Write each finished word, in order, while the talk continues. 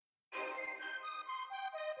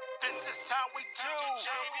This is how we do.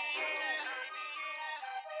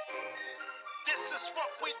 This is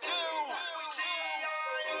what we do.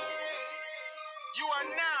 T.I.A. You are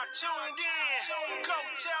now tuned in. Go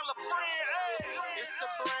tell a friend. Hey. It's the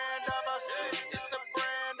brand of us. It's the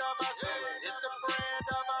brand of us. It's the brand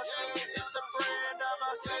of us. It's the brand of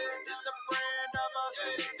us. It's the brand of us.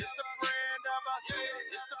 It's the brand of us.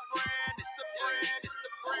 It's the brand. It's the brand. It's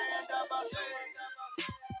the brand of us.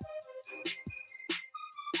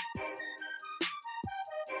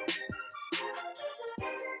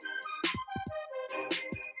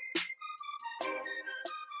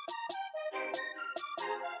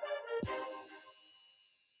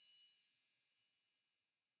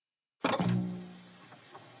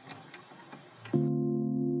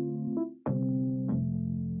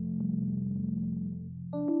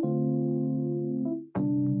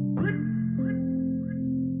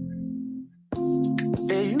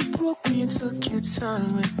 Yeah, you broke me and took your time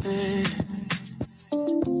with it.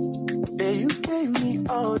 Yeah, you gave me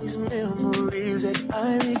all these memories that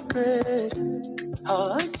I regret.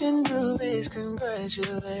 All I can do is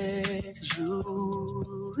congratulate 'cause you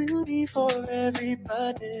ruined me for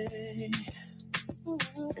everybody.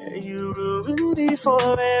 Yeah, you ruined me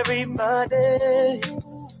for everybody.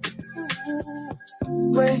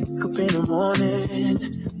 Wake up in the morning,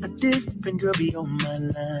 a different girl be on my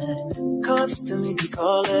line. Constantly be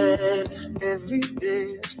calling, every day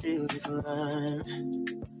I still decline.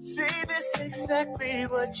 See, this exactly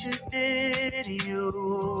what you did. You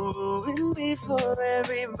ruined me for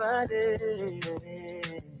everybody.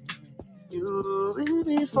 You ruined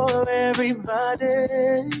me for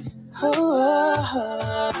everybody.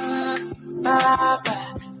 Oh,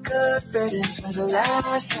 bye-bye. Good riddance for the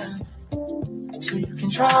last time. So you can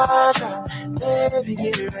try, baby,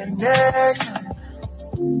 get it right next time.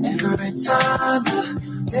 Different time,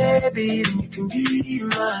 baby, then you can be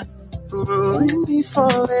mine. Ruin me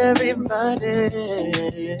for everybody.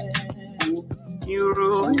 You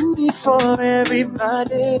ruin me for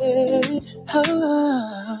everybody.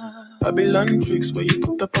 Babylon tricks where you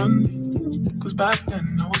put up on me. 'Cause back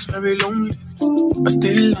then I was very lonely. But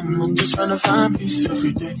still I'm just trying to find peace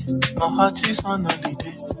every day. My heart is on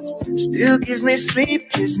holiday. Still gives me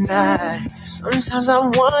sleepless nights. Sometimes I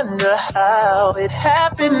wonder how it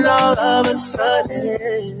happened all of a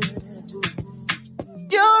sudden.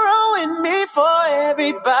 You ruined me for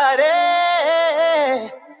everybody.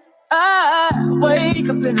 I wake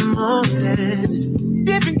up in the morning,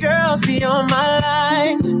 different girls be on my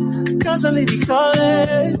line, constantly be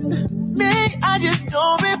calling me, I just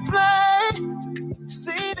don't reply.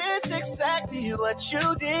 See, this exactly what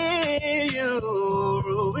you did. You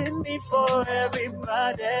ruined me for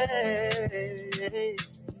everybody.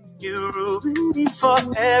 You ruined me for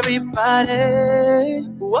everybody.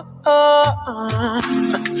 Whoa.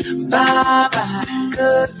 Bye-bye.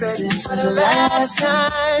 Good riddance for the last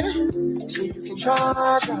time. So you can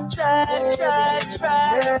try.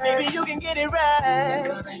 Maybe you can get it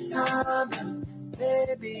right. Time,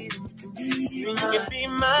 baby, you can be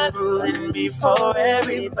mine. Ruin me for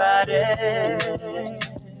everybody.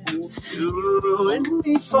 You ruin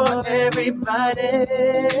me for everybody.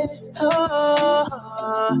 Oh,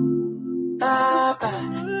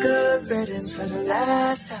 bye-bye. Good riddance for the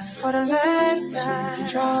last time. For the last time. So you can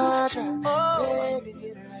try. Baby,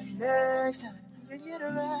 get it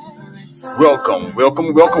right next time. Welcome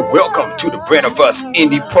to the Brand of Us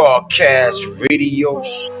Indie Podcast Radio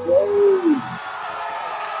Show.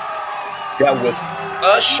 That was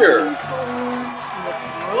Usher.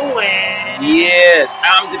 Yes,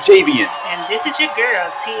 I'm the Javian. And this is your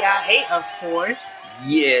girl, T.I.A, of course.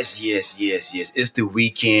 Yes. It's the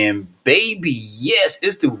weekend, baby. Yes,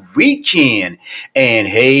 it's the weekend. And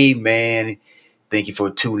hey, man, thank you for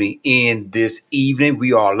tuning in this evening.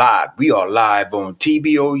 We are live. We are live on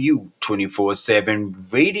TBOU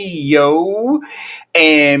 24/7 radio.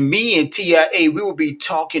 And me and TIA, we will be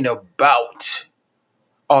talking about,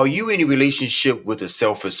 are you in a relationship with a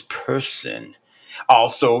selfish person?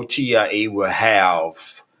 Also, TIA will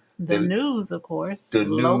have the news, of course, the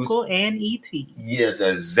local news. and ET. Yes,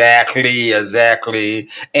 exactly.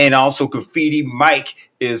 And also, Graffiti Mic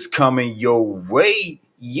is coming your way.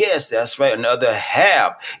 Yes, that's right. Another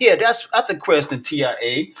half. Yeah, that's a question,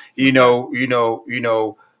 TIA.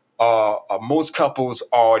 Most couples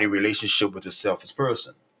are in a relationship with a selfish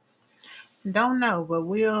person. Don't know, but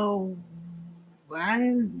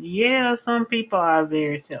some people are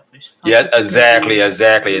very selfish. Yeah, exactly.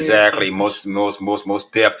 Most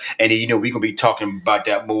deaf. And we're gonna be talking about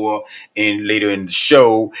that more later in the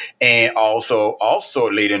show, and also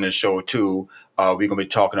later in the show too. We're gonna be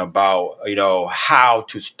talking about how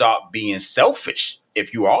to stop being selfish.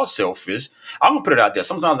 if you are selfish, I'm gonna put it out there.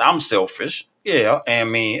 Sometimes I'm selfish. Yeah, I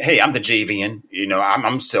mean, hey, I'm the JVN.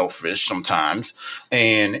 I'm selfish sometimes,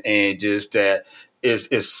 and just that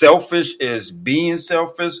is selfish is being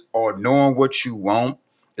selfish or knowing what you want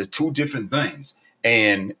is two different things.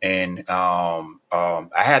 And I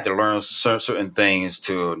had to learn certain things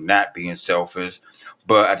to not being selfish,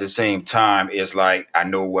 but at the same time, it's like I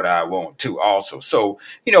know what I want too. Also, so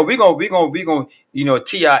we're gonna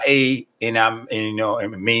TIA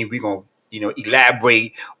and me we're gonna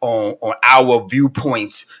elaborate on our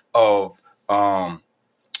viewpoints of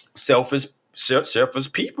selfish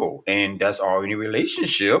people, and that's all in a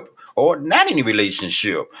relationship or not in a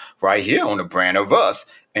relationship. Right here on the brand of us,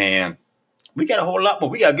 and we got a whole lot more.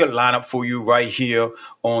 We got a good lineup for you right here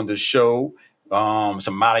on the show.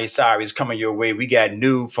 Some Miley Cyrus coming your way. We got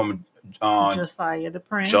new from Josiah the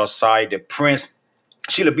Prince. Josiah the Prince.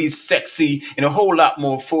 She'll be sexy and a whole lot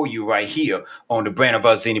more for you right here on the Brand of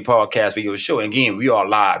Us Zany Podcast Video Show. And again, we are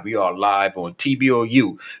live. We are live on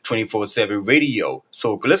TBOU 24/7 Radio.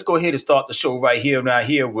 So let's go ahead and start the show right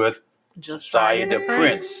here with Josiah the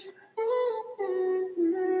Prince.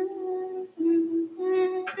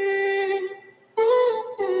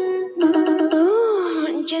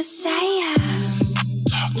 Ooh, Josiah.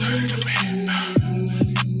 Talk dirty to me.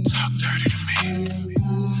 Talk dirty to me.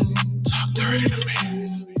 Talk dirty to me.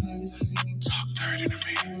 Talk dirty to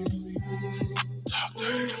me. Talk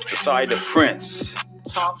dirty to me. Josiah the Prince.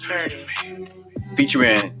 Talk dirty.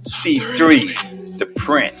 Featuring C3, the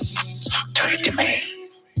Prince. Talk dirty to me.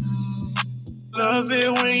 Love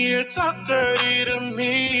it when you talk dirty to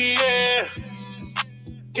me, yeah.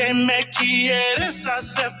 Que me quieres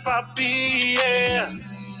hacer, papi, yeah.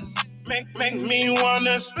 Make me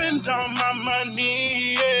wanna spend all my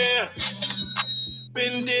money, yeah.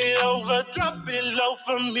 Bend it over, drop it low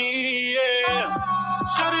for me, yeah.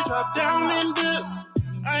 Shawty drop down and dip.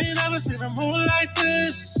 I ain't never seen a move like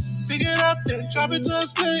this. Pick it up, then drop it to a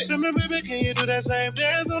split. Tell me, baby, can you do that same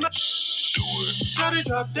dance on the... Do it. Shawty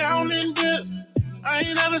drop down and dip. I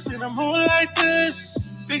ain't never seen a move like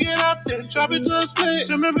this. Pick it up, then drop it to a split.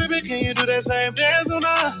 Tell me, baby, can you do that same dance on the...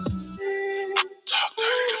 Talk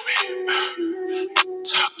dirty to me.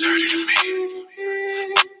 Talk dirty to me.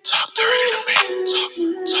 Talk dirty to me.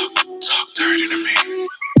 Talk dirty to me.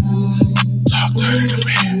 Talk dirty to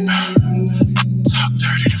me. Talk dirty to me. Talk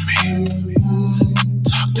dirty to me.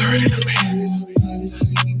 Talk dirty to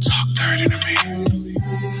me.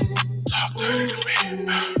 Talk dirty to me.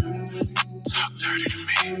 Talk dirty to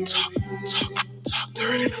me. Talk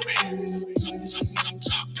dirty to me.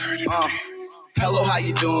 Talk dirty to me. Hello, how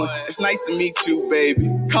you doing? It's nice to meet you, baby.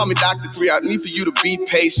 Call me Dr. 3. I need for you to be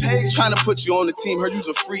patient. Trying to put you on the team, heard you's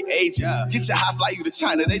a free agent. Get your high fly you to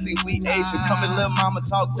China, they think we Asian. Come and let mama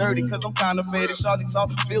talk dirty, cause I'm kinda faded. Shawty talk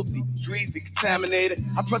filthy, greasy, contaminated.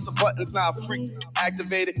 I press the buttons, now I freak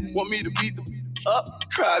activated. Want me to beat the up,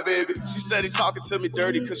 cry baby. She steady talking to me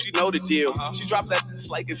dirty cause she know the deal. She dropped that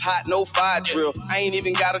like it's hot, no fire drill. I ain't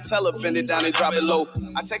even gotta tell her, bend it down and drop it low.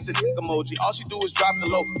 I text the dick emoji, all she do is drop the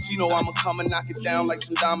low. She know I'ma come and knock it down like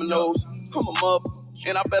some dominoes. Come on up,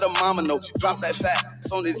 and I bet her mama know. Drop that fat,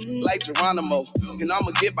 it's on this like Geronimo. And I'ma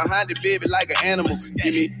get behind it, baby, like an animal.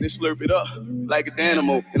 Give me, then slurp it up like an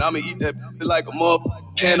animal. And I'ma eat that like a mother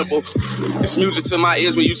cannibal. It's music to my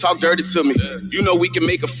ears when you talk dirty to me. You know we can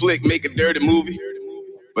make a flick, make a dirty movie.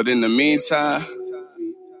 But in the meantime,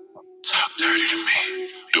 talk dirty to me.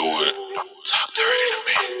 Do it. Talk dirty to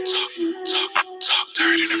me. Talk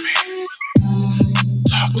dirty to me.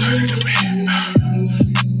 Talk dirty to me. Talk dirty to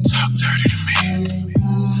me.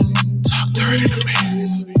 Talk dirty to me.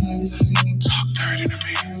 Talk dirty to me.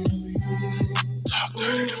 Talk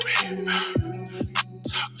dirty to me.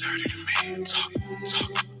 Talk dirty to me.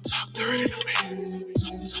 Talk dirty to me.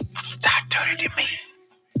 Talk dirty to me.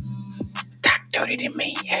 Talk dirty to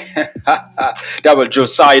me. That was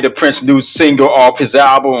Josiah the Prince, new single off his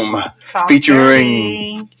album, Talk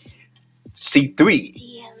featuring dirty. C3.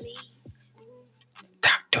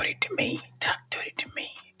 Talk dirty to me. Talk dirty to me.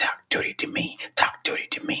 Talk dirty to me. Talk dirty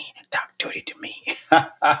to me. Talk dirty to me.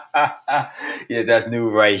 Yeah, that's new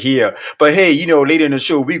right here. But hey, later in the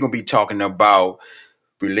show, we're going to be talking about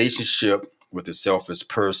relationship with a selfish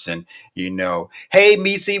person. Hey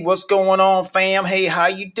Missy, what's going on, fam? Hey, how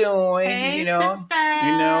you doing? Hey,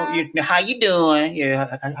 sister. How you doing?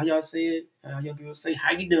 Yeah, how y'all say it? How y'all people say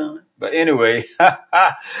how you doing? But anyway, but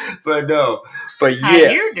How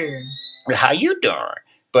yeah, you doing? how you doing?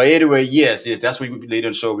 But anyway, yes, that's what later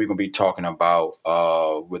in the show we're gonna be talking about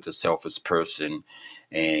with a selfish person,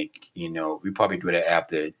 and we probably do that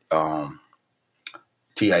after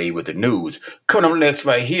T.I.A with the news. Coming up next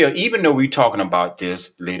right here, even though we're talking about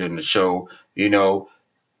this later in the show, I know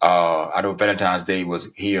Valentine's Day was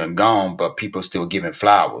here and gone, but people still giving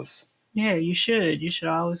flowers. Yeah, you should. You should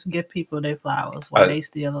always give people their flowers while they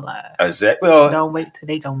still alive. Don't wait till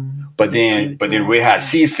they gone. But then way how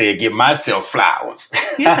she said, give myself flowers.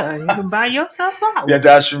 Yeah, you can buy yourself flowers. Yeah,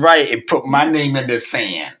 that's right. And put my name in the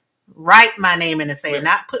sand. Write my name in the sand,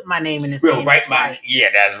 not put my name in the sand. Yeah,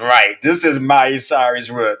 that's right. This is Miley Cyrus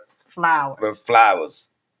with flowers. With flowers.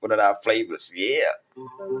 One of our flavors. Yeah.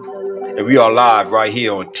 And we are live right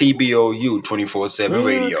here on TBOU 24/7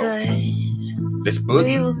 radio. Let's boogie.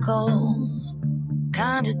 We were gold,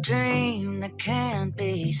 kind of dream that can't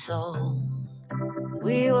be sold.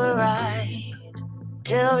 We were right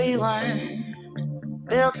till we weren't.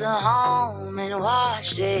 Built a home and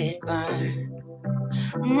watched it burn.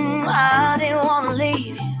 I didn't want to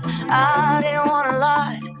leave you, I didn't want to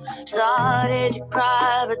lie. Started to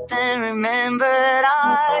cry, but then remembered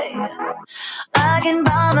I can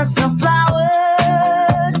buy myself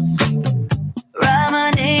flowers, write my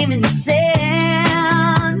name in the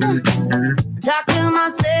sand, talk to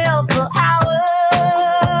myself for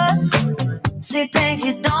hours, see things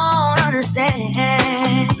you don't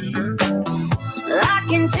understand. I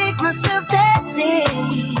can take myself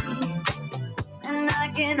dancing, and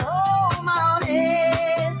I can hold my own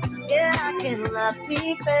head. Yeah, I can love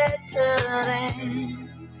me better than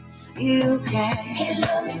you can. Can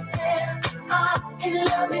love me better, can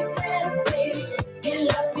love me better, baby. Can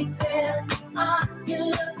love me better, can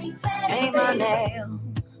love me better. Paint my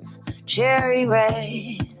nails cherry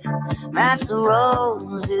red, match the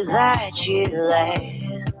roses that you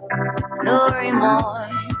laid. No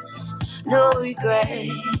remorse, no regret,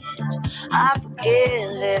 I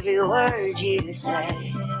forgive every word you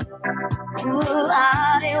say. Ooh,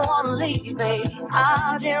 I didn't want to leave, babe,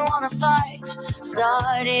 I didn't want to fight.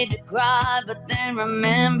 Started to cry, but then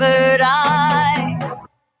remembered I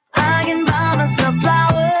can buy myself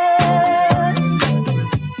flowers,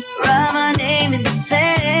 write my name in the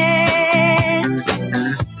sand,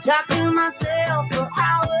 talk to myself for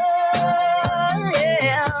hours,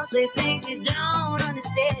 yeah, say things you don't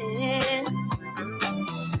understand.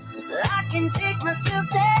 I can take myself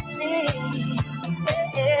dancing,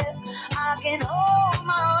 yeah, I can hold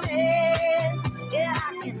my own head, yeah, I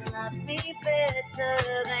can love me better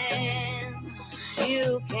than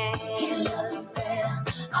you can. Can love me better,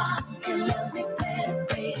 I can love me better,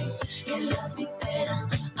 baby. Can love me better,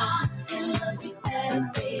 I can love me better,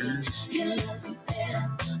 baby. Can love me better,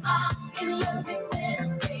 I can love me better,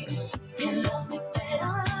 baby. Can love me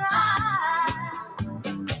better,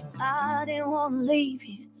 I didn't want to leave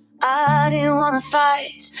you, I didn't want to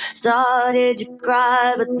fight. Started to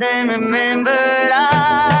cry, but then remembered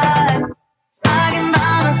I can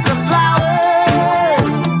buy myself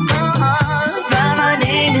flowers, write my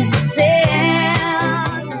name in the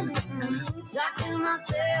sand, talk to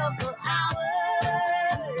myself for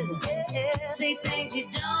hours, yeah, say things you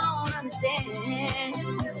don't understand.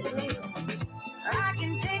 I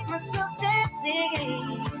can take myself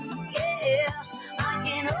dancing, yeah, I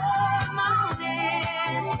can hold my own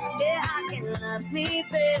hand, yeah, I can love me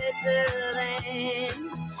better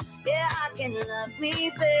than, yeah, I can love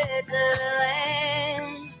me better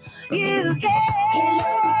than you can.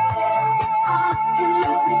 Can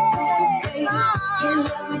love me better, baby. Can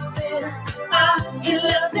love me better, I can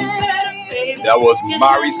love me better, baby. That was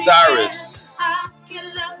Miley Cyrus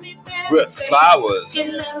with flowers.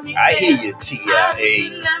 I hear you,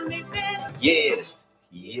 T.I.A. Yes,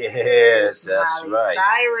 that's right.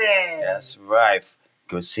 Cyrus. That's right.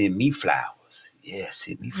 Go send me flowers. Yeah,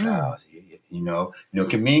 send me flowers. Yeah.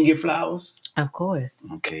 Can men get flowers? Of course.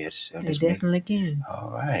 Okay, they definitely can. All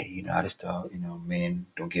right. I just thought, men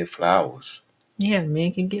don't get flowers. Yeah,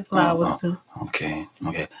 men can get flowers too. Okay.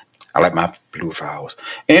 I like my blue flowers.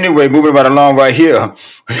 Anyway, moving right along right here.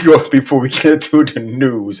 Before we get to the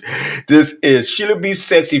news. This is Sheila B.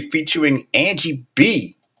 Sexy featuring Angie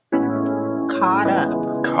B. Caught up.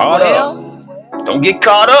 Don't get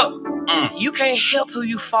caught up. You can't help who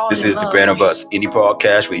you fall This in is love the Brand of with, Us Indie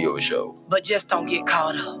Podcast Radio Show. but just don't get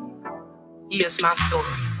caught up. Here's my story.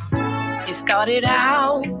 It started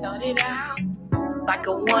out like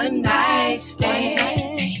a one night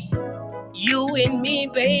stand. You and me,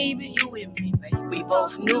 baby. We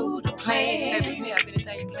both knew the plan. Baby, you have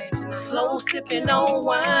anything planned tonight? Slow sipping on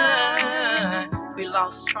wine. We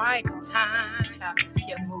lost track of time. I just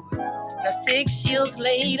kept moving. Now 6 years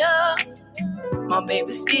later, my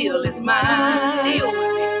baby still is mine. Still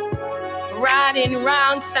with me. Riding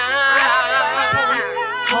round town,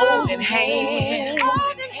 holding hands,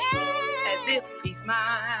 as if he's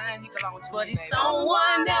mine. You belong to but he's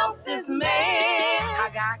someone else's man. I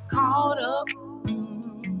got caught up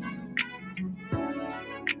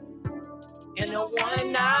in a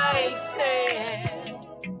one night stand.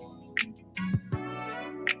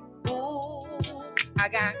 Ooh, I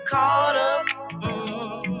got caught up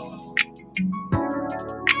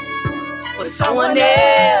with someone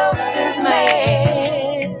else's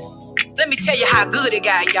man. Let me tell you how good it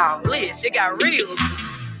got, y'all. Listen, it got real.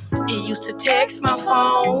 He used to text my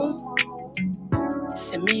phone,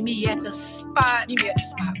 say meet me at the spot. Meet me at the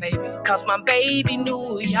spot, baby. Cause my baby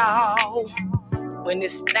knew, y'all, when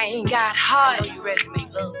this thing got hot, I know you ready to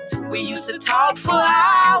make love too. We used to talk for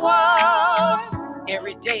hours,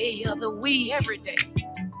 every day of the week, every day.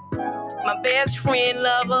 My best friend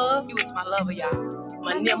lover, he was my lover, y'all.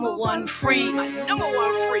 My number one free, my number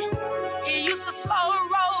one free. He used to slow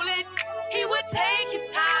roll it, he would take his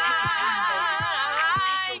time.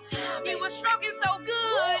 He was stroking so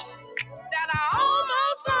good that I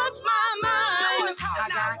almost lost my mind. I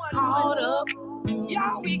got caught up,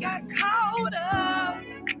 y'all, we got caught up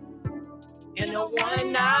in a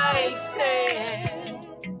one night stand.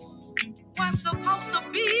 Was supposed to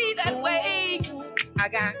be that way. I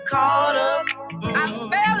got caught up, I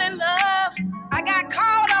fell in love. I got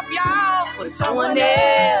caught up, y'all, with someone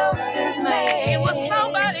else's man. It was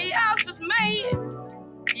somebody else's man.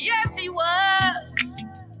 Yes, he was.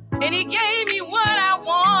 And he gave me what I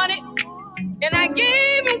wanted, and I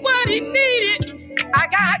gave him what he needed. I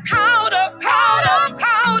got caught up, caught up,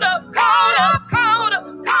 caught up, caught up, caught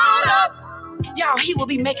up, caught up. Y'all, he would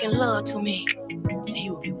be making love to me, and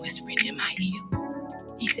he would be whispering in my ear.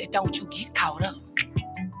 He said, don't you get caught up.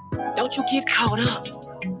 Don't you get caught up.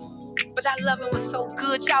 But that loving was so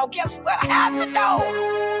good, y'all. Guess what happened, though?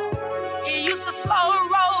 He used to slow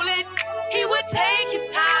roll it. He would take his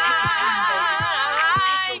time.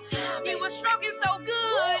 He was stroking so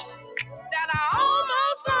good that I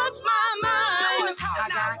almost lost my mind. I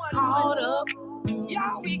got caught up.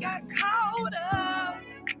 Y'all, we got caught up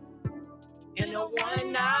in a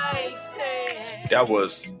one night stand. That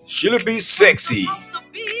was Sheila B. Sexy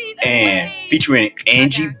and featuring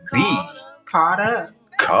Angie B. Caught up.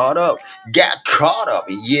 Caught up. Got caught up.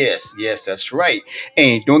 Yes, that's right.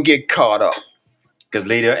 And don't get caught up. Because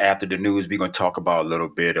later after the news, we're going to talk about a little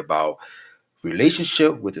bit about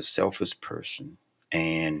relationship with a selfish person.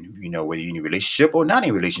 And, whether you're in a relationship or not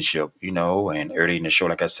in a relationship, and early in the show,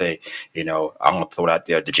 like I say, I'm going to throw it out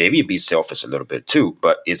there. The JV be selfish a little bit too.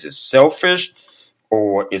 But is it selfish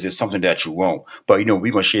or is it something that you want? But, we're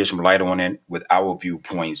going to share some light on it with our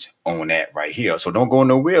viewpoints on that right here. So don't go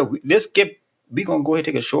nowhere. We're going to go ahead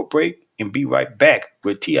and take a short break and be right back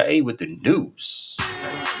with T.I.A. with the news.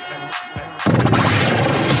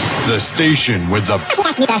 The station with the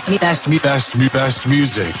best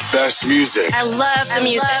music. Best music. I love the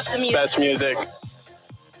music. Best music.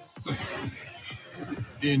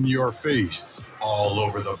 In your face, all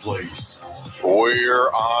over the place.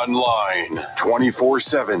 We're online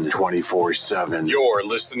 24/7. 24/7. You're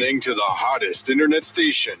listening to the hottest internet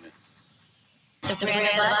station. The Three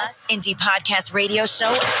of Us Indie Podcast Radio Show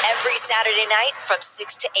every Saturday night from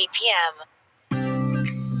 6 to 8 p.m.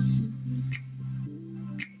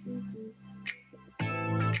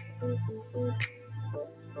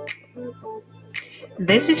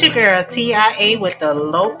 This is your girl, T.I.A. with the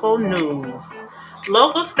local news.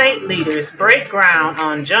 Local state leaders break ground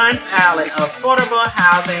on Johns Island affordable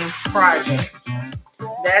housing project.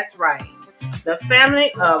 That's right. The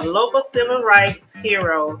family of local civil rights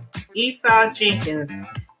hero Esau Jenkins,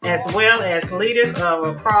 as well as leaders of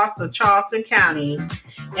across the Charleston County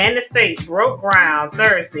and the state, broke ground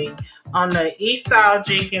Thursday on the Esau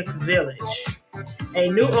Jenkins Village, a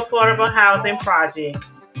new affordable housing project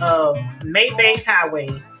of Maybank Highway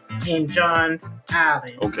in Johns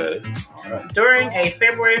Island. Okay. All right. During a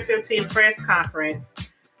February 15th press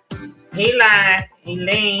conference,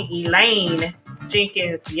 Elaine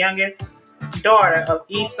Jenkins, youngest daughter of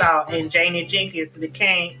Esau and Janie Jenkins,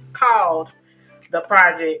 called the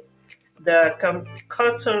project the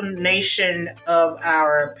continuation of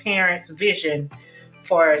our parents' vision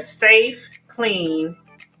for safe, clean,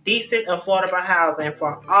 decent, affordable housing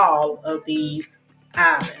for all of these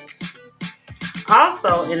islands.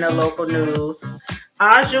 Also in the local news,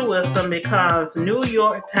 Aja Wilson becomes New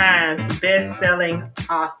York Times best-selling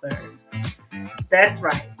author. That's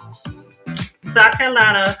right. South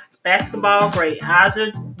Carolina basketball great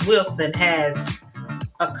Aja Wilson has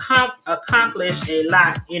accomplished a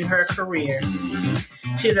lot in her career.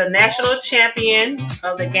 She's a national champion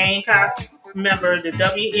of the Gamecocks, member of the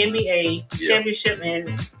WNBA championship and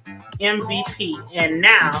MVP, and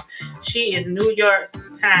now she is New York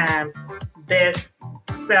Times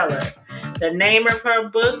bestseller. The name of her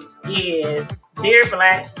book is Dear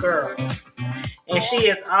Black Girls. And she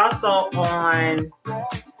is also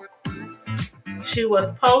she was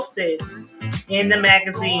posted in the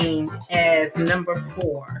magazine as number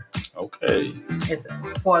 4. Okay. It's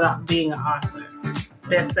for being an author,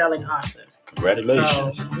 best-selling author.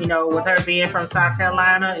 Congratulations. So, with her being from South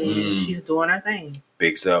Carolina, she's doing her thing.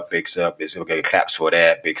 Bigs up. It's okay. Claps for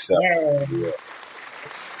that. Bigs up. Yeah.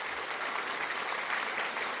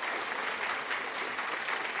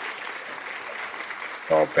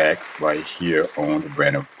 All back right here on the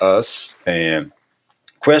brand of us. And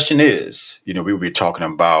question is, we will be talking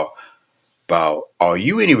about are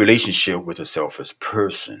you in a relationship with a selfish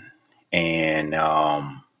person? And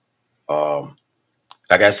like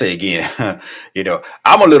I say again,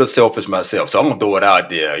 I'm a little selfish myself, so I'm gonna throw it out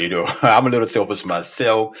there. I'm a little selfish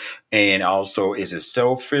myself, and also, is it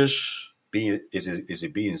selfish? Is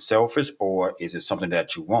it being selfish, or is it something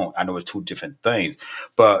that you want? I know it's two different things,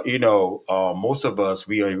 but most of us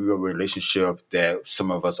we are in a real relationship that some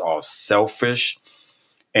of us are selfish,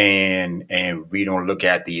 and we don't look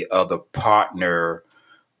at the other partner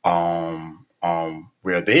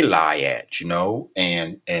where they lie at,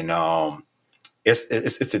 and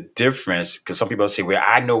it's a difference because some people say, well,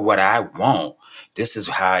 I know what I want. This is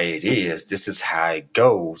how it is. This is how it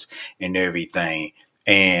goes and everything.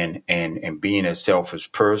 And being a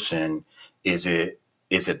selfish person, is it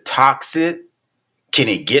toxic? Can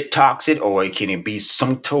it get toxic, or can it be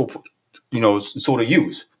some sort of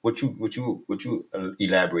use? Would you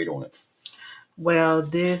elaborate on it? Well,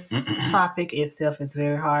 this topic itself is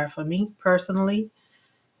very hard for me personally,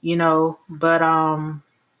 but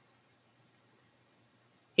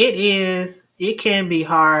it can be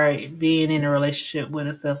hard being in a relationship with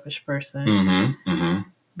a selfish person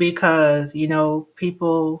because,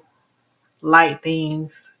 people like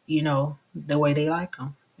things, the way they like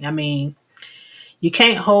them. I mean, you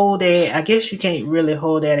can't hold that. I guess you can't really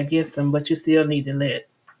hold that against them, but you still need to let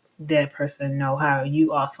that person know how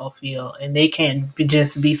you also feel. And they can't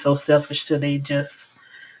just be so selfish till they just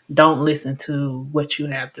don't listen to what you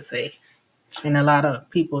have to say. And a lot of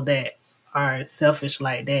people that are selfish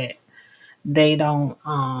like that, they don't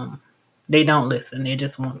listen. They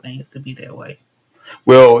just want things to be their way.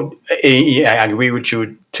 Well, yeah, I agree with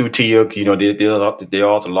you too, Tia. There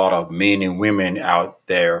are a lot of men and women out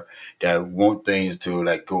there that want things to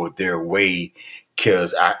like go their way.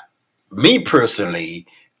 Because me personally,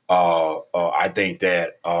 I think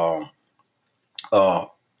that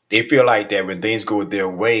they feel like that when things go their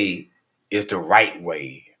way, it's the right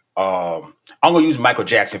way. I'm gonna use Michael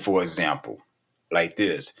Jackson for example, like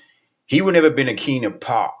this. He would never been a king of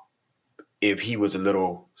pop if he was a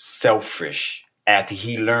little selfish after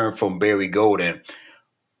he learned from Barry Golden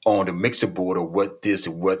on the mixer board of what this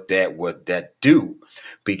and what that do.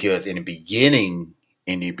 Because in the beginning,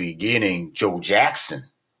 Joe Jackson,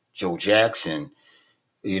 from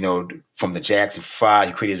the Jackson Five.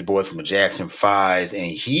 He created his boys from the Jackson Fives, and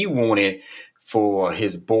he wanted for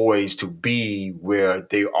his boys to be where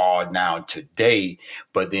they are now today.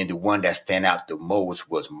 But then the one that stand out the most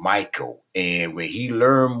was Michael. And when he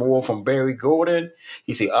learned more from Barry Gordon,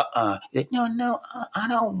 he said, no, I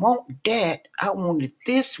don't want that. I want it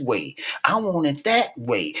this way. I want it that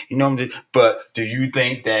way. You know what I'm saying? But do you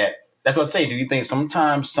think that's what I'm saying. Do you think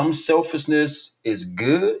sometimes some selfishness is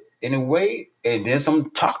good in a way, and then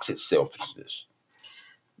some toxic selfishness?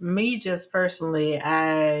 Me, just personally,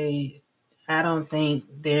 I don't think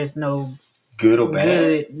there's no Good or bad?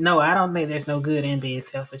 good. No, I don't think there's no good in being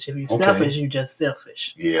selfish. If you're selfish, you're just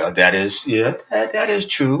selfish. Yeah, that is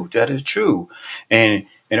true. That is true. And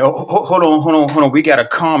hold on. We got a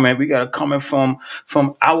comment.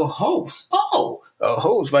 from our host. Oh, a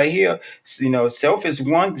host right here. Self is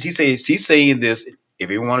one. She's saying this. If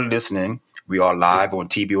everyone listening, we are live on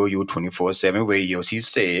TBOU 24/7 radio. She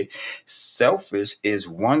said, selfish is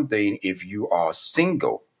one thing if you are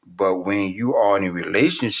single, but when you are in a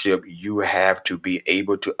relationship, you have to be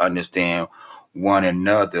able to understand one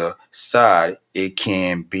another side. It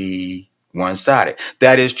can be one-sided.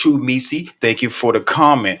 That is true, Misi. Thank you for the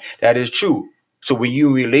comment. That is true. So when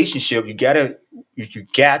you in a relationship, you got to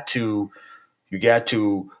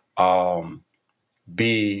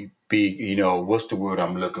be what's the word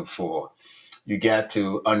I'm looking for? You got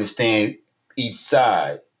to understand each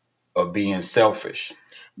side of being selfish.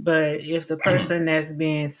 But if the person that's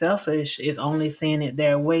being selfish is only seeing it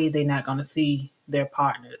their way, they're not going to see their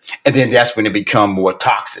partners. And then that's when it becomes more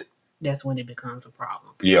toxic. That's when it becomes a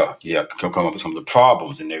problem. Yeah. Can come up with some of the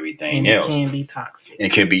problems and everything and else. It can be toxic. And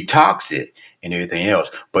it can be toxic and everything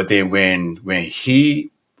else. But then when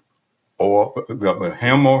he or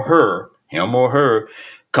him or her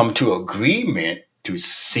come to agreement to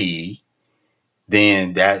see,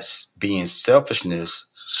 then that's being selfishness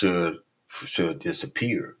should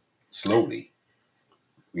disappear slowly,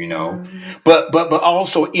 you know. But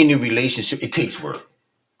also in a relationship, it takes work.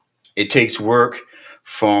 It takes work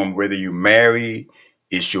from whether you marry,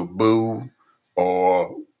 it's your boo,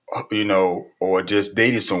 or or just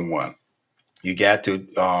dating someone. You got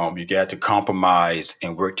to compromise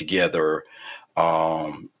and work together,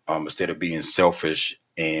 instead of being selfish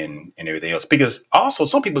and everything else. Because also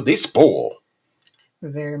some people, they spoil.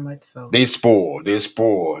 Very much so. They spoil. They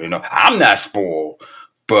spoil. I'm not spoiled,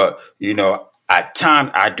 but at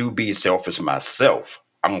times I do be selfish myself.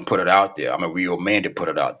 I'm gonna put it out there. I'm a real man to put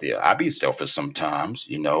it out there. I be selfish sometimes,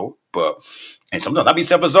 but and sometimes I be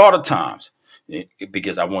selfish all the times,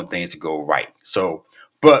 because I want things to go right. So,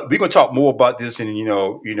 but we're gonna talk more about this, and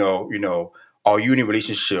are you in a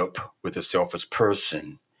relationship with a selfish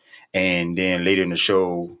person? And then later in the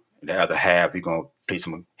show, the other half, we're going to play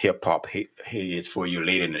some hip hop hits for you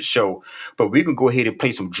later in the show. But we can go ahead and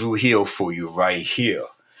play some Drew Hill for you right here.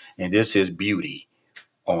 And this is Beauty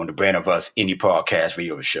on the Brand of Us Indie Podcast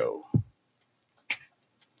Radio Show.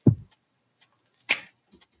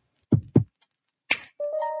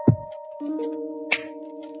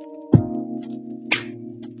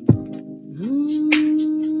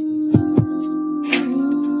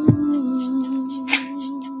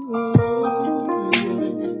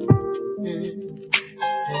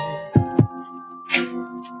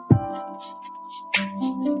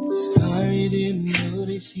 Sorry, didn't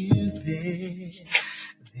notice you there.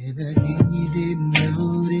 Then again, you didn't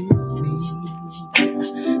notice me.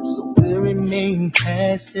 So we'll remain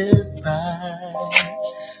passers by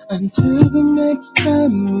until the next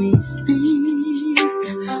time we speak.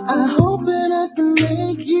 I hope that I can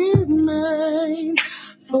make you mine,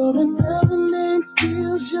 for another man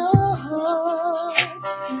steals your heart.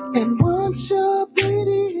 And once your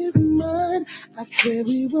beauty is mine, I swear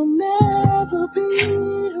we will never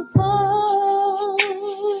be apart.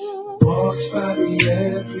 Walks by me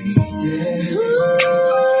every day.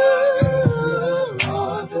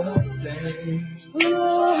 All the same.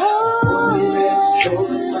 Woman has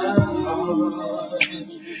stolen my heart.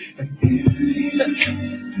 And beauty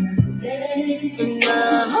in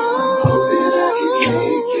my heart. Hoping I can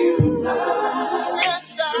make you mine.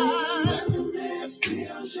 Yes, another man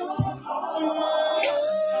steals your heart.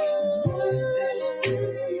 Once this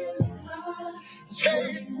beauty is mine,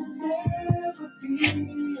 say we'll never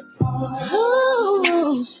be apart.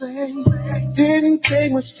 Oh, say, didn't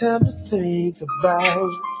take much time to think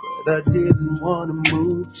about, but I didn't want to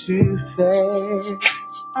move too fast.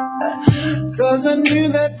 Cause I knew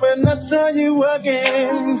that when I saw you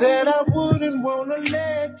again, that I wouldn't wanna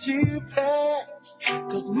let you pass.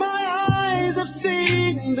 Cause my eyes have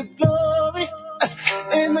seen the glory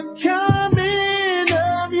in the coming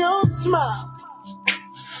of your smile.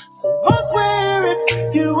 So I swear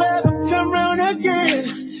if you ever come round again,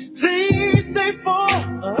 please stay for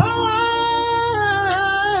a while.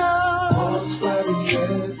 Walks by me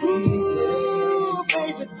every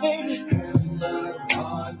day, baby, baby.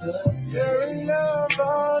 The same love,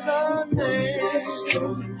 all the same.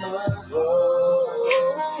 Stolen my heart.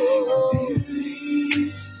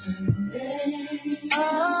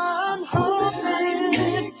 I'm hoping,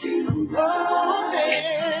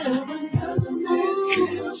 this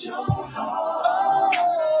steals your heart.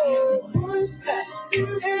 Voice that's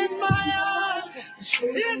in my eyes,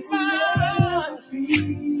 in my eyes.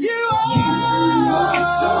 You are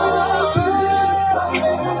so beautiful.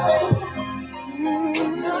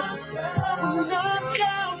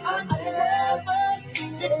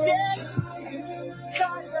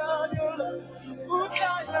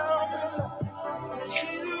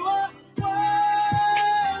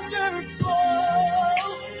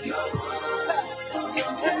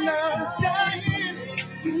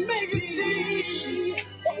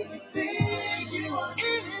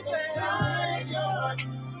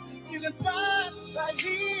 You can find right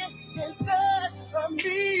here inside of me.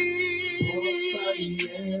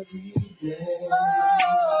 Every day.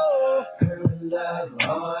 Oh, her and I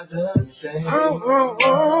are the same.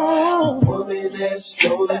 Woman has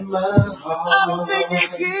stolen my heart. I don't think you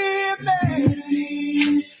give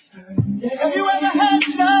me. Have you ever had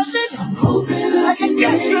something? I'm hoping I can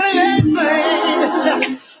get good and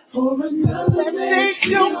plain. For another that takes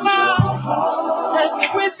your mind and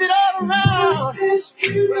twist it all around.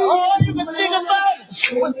 All you can think about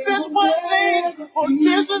was this one thing, or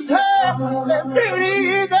this is her, and beauty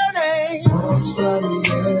is her name. Walks by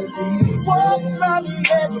me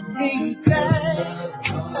every day.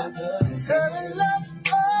 Her love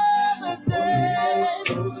all the same.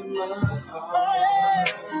 Oh,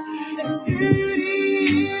 yeah.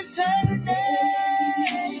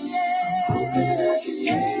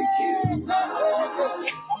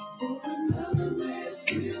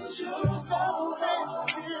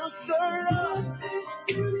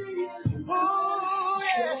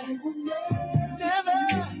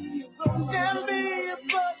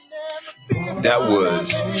 That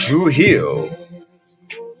was Drew Hill,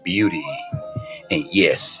 Beauty. And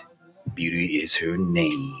yes, Beauty is her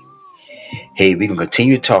name. Hey, we're going to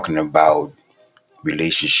continue talking about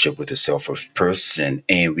relationship with a selfish person,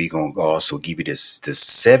 and we're going to also give you the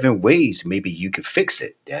 7 ways maybe you can fix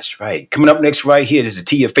it. That's right. Coming up next right here, this is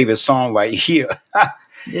T, your favorite song right here.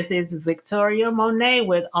 This is Victoria Monet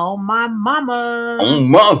with On My Mama.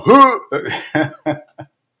 On my hood.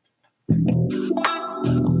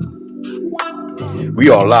 We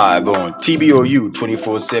are live on TBOU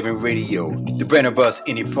 24/7 Radio, the Brand of Us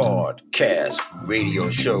Any Podcast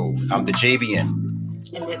Radio Show. I'm the JVN.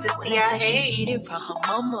 And this is When I say she T.I.A. get it from her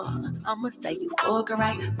mama, I'ma say you fucking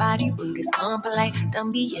right. Body rude is unpolite.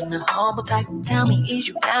 Don't be in the humble type. Tell me, is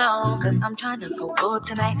you down? Cause I'm trying to go up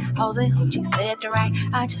tonight. Hoes and hoochies left and right.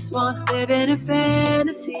 I just wanna live in a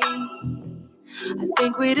fantasy. I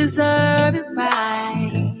think we deserve it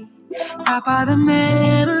right. Top of the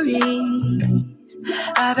memories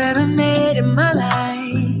I've ever made in my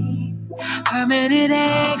life. Permanent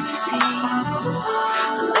ecstasy.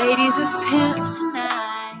 The ladies is pimps tonight.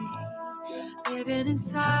 Living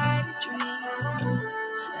inside a dream.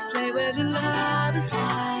 Let's play where the love is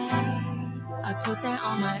like. I put that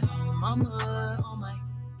on my mama, on my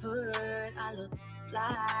hood. I look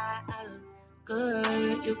fly, I look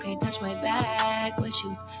good. You can't touch my back, wish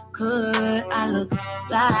you could. I look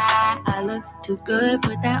fly, I look too good.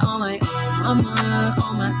 Put that on my mama,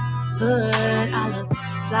 on my hood. I look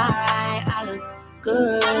fly, I look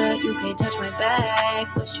good. You can't touch my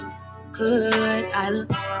back, wish you could. I look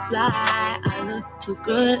fly, I look too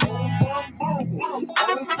good.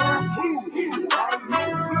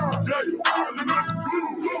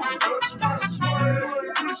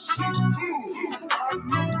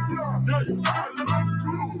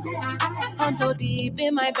 I'm so deep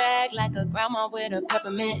in my bag like a grandma with a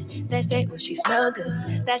peppermint. They say, oh, she smell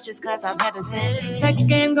good. That's just cause I'm heaven sent. Sex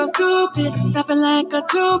game goes stupid, stopping like a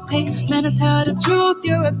toothpick. Man, I tell the truth,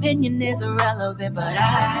 your opinion is irrelevant. But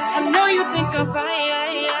I know you think I'm fine.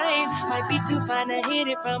 Might be too fine to hit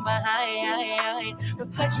it from behind.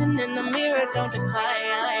 Reflection in the mirror, don't decline.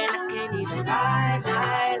 I can't even lie.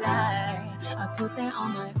 I put that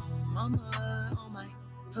on my mama, on my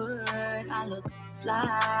hood. I look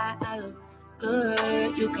fly, I look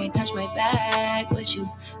good. You can't touch my back, wish you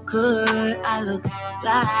could. I look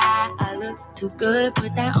fly, I look too good.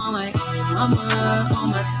 Put that on my mama, on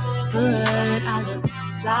my hood. I look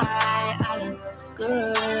fly, I look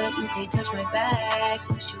good. You can't touch my back,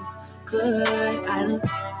 wish you could. I look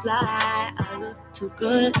fly, I look too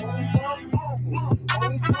good.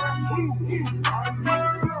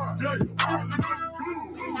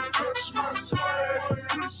 Touch my swag,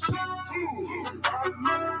 wish you could. I look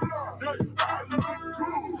fly, I look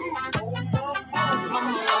good.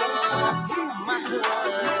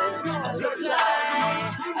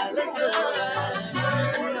 I know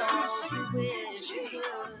you wish you could.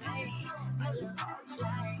 I look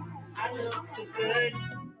fly, I look too good.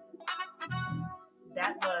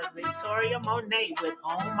 That was Victoria Monet with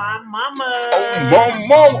On My Mama. On my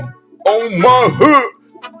mama, on my hood.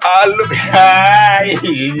 I look high.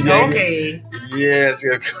 Okay. Yes,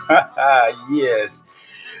 yes.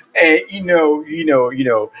 And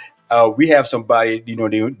we have somebody, they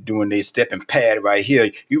doing their stepping pad right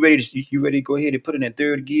here. You ready to go ahead and put it in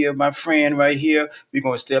third gear, my friend, right here? We're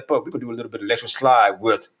gonna step up. We're gonna do a little bit of electro slide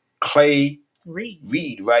with Clay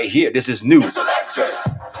Reed right here. This is new.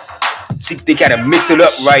 See, they gotta mix it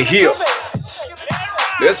up right here.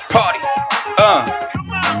 Let's party.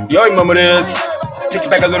 Y'all remember this? Take it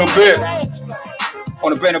back a little bit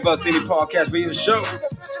on the Brand of Us Any Podcast Radio Show.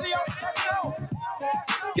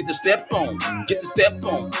 Get the step on, get the step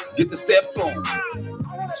on, get the step on.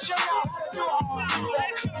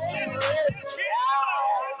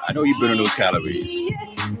 I know you burning those calories.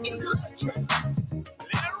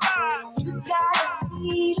 You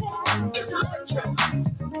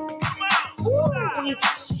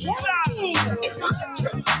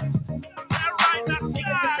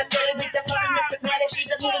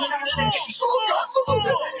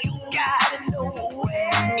gotta know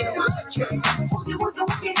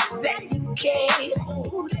that you can't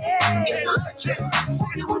hold it.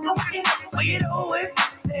 We always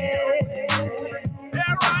there.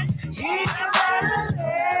 You gotta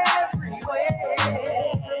everywhere.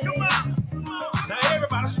 Now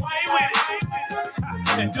everybody swing with it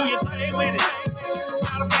and do your thing with it.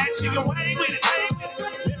 Matter of fact, you can wang with it.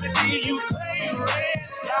 Let me see you play red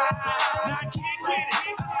sky. Now kick with it.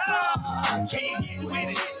 Can't get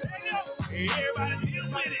with it. Everybody deal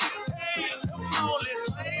with it. Hey, come on, let's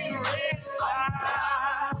play red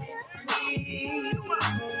sky.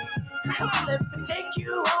 Let me take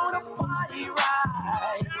you on a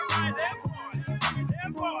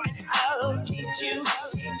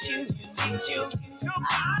teach you.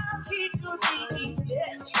 I'll teach you the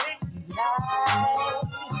electric slide.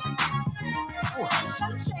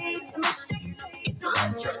 Some say it's a mistake, it's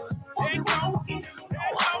electric.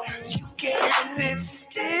 You can't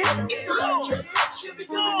resist it. It's electric.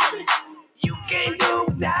 You can't go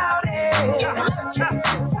without it. It's electric.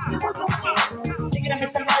 Thinking of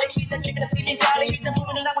somebody, she's a chicken, a feeling body, she's a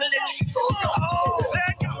moving along with electric.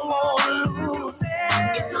 Lose it.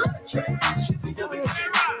 It's electric.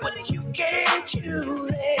 But you can't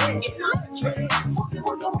choose it. It's electric.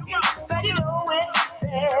 But you know it's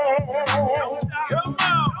there. Come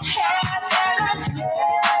on.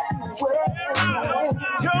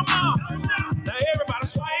 Come on. Now everybody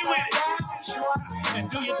swing with it. And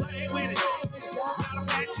do your thing with it. Matter of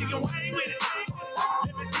fact, she can wang with it.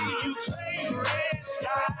 Let me see you play red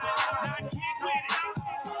sky. Now kick with it.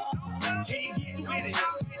 Can't get with it.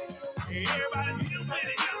 Everybody get with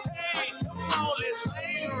it. Hey, come on, let's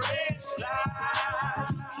play red slide.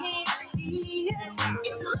 You can't see it.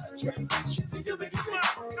 It's electric. Come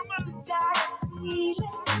on. You gotta feel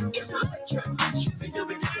it. It's electric.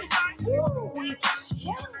 Ooh, it's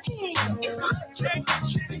shocking. It's electric.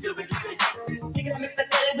 You gotta miss a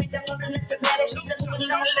belly with the fucking electric matter. She's a little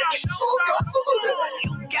electric.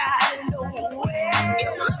 You gotta know where.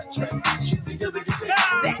 It's electric.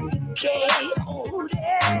 That you can't hold it.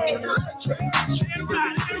 It's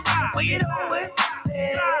electric. Well, you know it's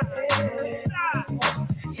there.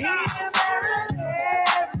 Here, there, and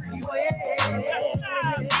everywhere.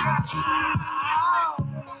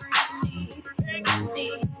 I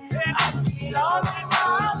need all of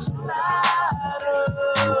my sliders.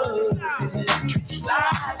 Electric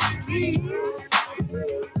slide with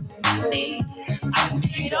me. I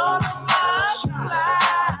need all of my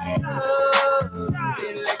sliders.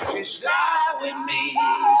 Electric slide with me.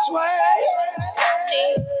 Sway.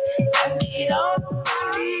 I need all of my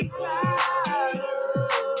sliders.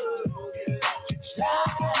 Electric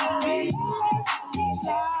slide with me.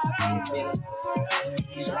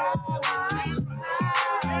 Slide with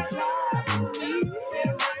me.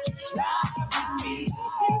 Slide with me.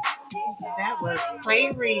 That was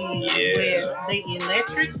Clary with the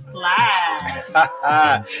electric slide.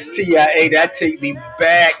 T.I.A. That take me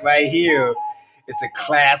back right here. It's a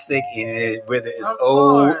classic, and whether it's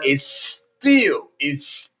old, it's still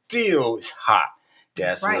hot.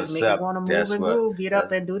 That's right. what's Make up. You want to move That's and what. groove, get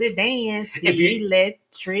up and do the dance. The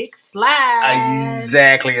electric slide.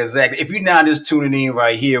 Exactly. If you're now just tuning in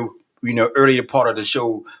right here, you know, earlier part of the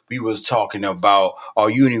show, we was talking about, are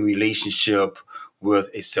you in a relationship with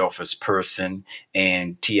a selfish person?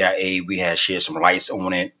 And T.I.A., we had shared some lights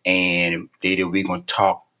on it, and later we're going to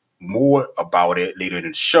talk more about it later in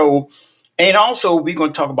the show. And also we're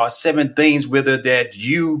going to talk about 7 things whether that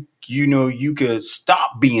you could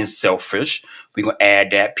stop being selfish. We're going to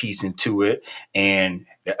add that piece into it. And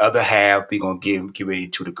the other half, we're going to get ready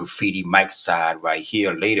to the Graffiti Mic side right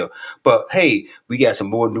here later. But hey, we got some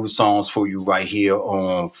more new songs for you right here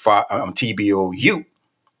on TBOU.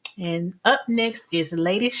 And up next is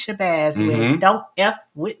Lady Shabazz with Don't F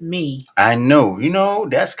With Me. I know,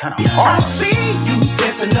 that's kind of hard.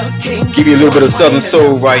 Give you a little bit of Southern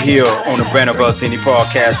Soul right here on the Brand of Us Indie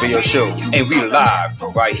Podcast Radio Show. And we live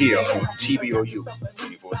right here on TBOU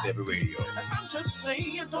 24/7 Radio. I'm just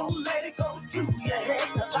saying, don't let it go to your head,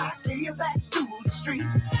 cause I give you back to the street.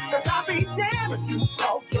 Cause I'll be damned if you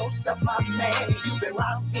call yourself my man. You've been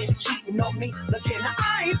around here cheating on me. Look, and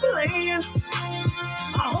I ain't playing.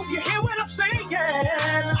 I hope you hear what I'm saying.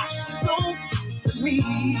 Don't with me.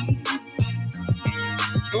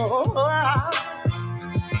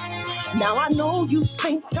 Now I know you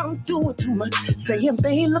think I'm doing too much, saying,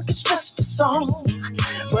 babe, look, it's just a song.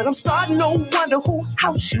 But I'm starting to wonder who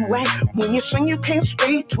house you at when you sing you can't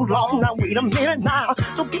stay too long. Now wait a minute now,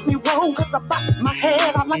 don't get me wrong, cause I bop my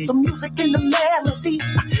head, I like the music and the melody.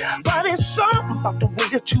 But it's something about the way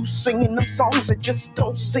that you singing them songs that just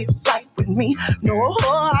don't sit right with me. No,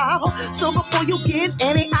 so before you get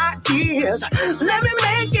any ideas, let me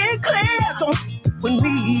make it clear, don't with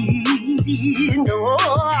me. No,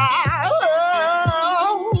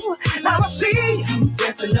 now I see you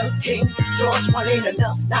dancing up King George. One ain't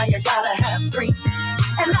enough, now you gotta have 3.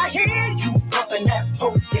 And I hear you pumping that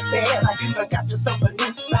funky bell like you done got yourself a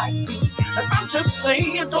new flight beat. I'm just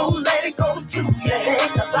saying, don't let it go to your head,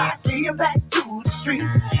 cause I give you back to the street.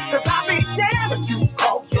 Cause I'll be damned if you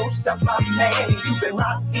call yourself my man. You've been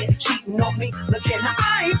around here cheating on me. Look, and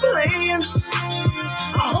I ain't playing.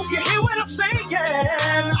 I hope you hear what I'm saying.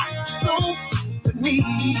 Don't with me.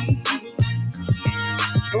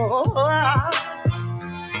 Oh,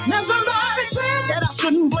 now somebody said that I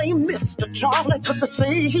shouldn't blame Mr. Charlie, cause they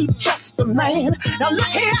say he's just a man. Now look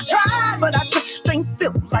here, I tried, but I just ain't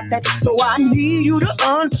built like that. So I need you to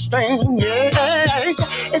understand, yeah.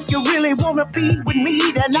 If you really wanna be with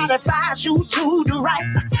me, then I'd advise you to do right.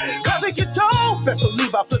 Cause if you don't, best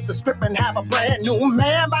believe I'll flip the script and have a brand new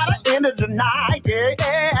man by the end of the night,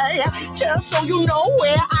 yeah. Just so you know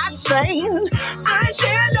where I stand, I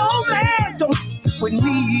share no man, don't with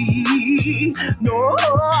me, no.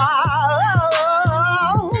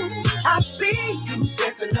 I see you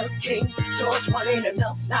dancing a king. George, one ain't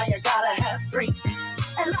enough, now you gotta have three.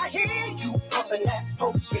 And I hear you pumping that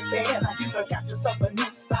funky band like you done got yourself a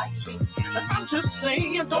new side beat. But I'm just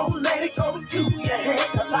saying, don't let it go to your head,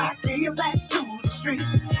 cause I give you back to the street.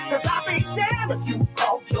 Cause I'll be damned if you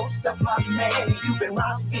call yourself my man and you've been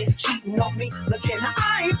around here cheating on me. Look here, now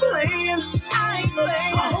I ain't playing, I ain't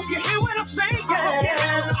playing. I hope you hear what I'm saying.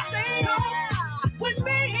 With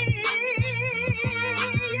me,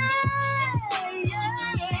 yeah.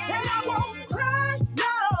 And I won't cry,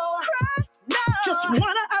 no. Just one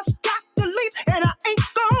of us got to leave, and I ain't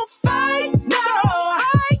gon' fight, no.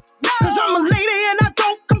 Cause I'm a lady and I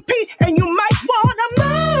don't compete, and you might wanna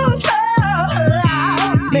move.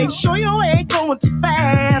 Make sure you ain't going too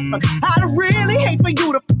fast. I'd really hate for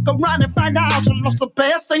you to fuck around and find out you lost the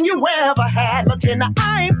best thing you ever had. Look, and I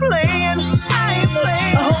ain't playing.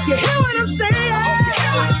 I hope you hear what I'm saying.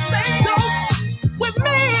 Don't with me.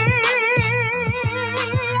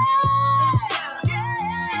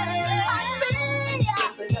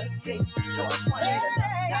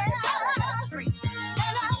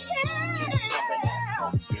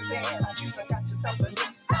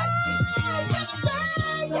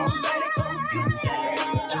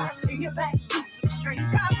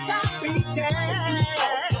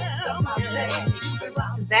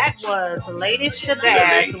 That was Lady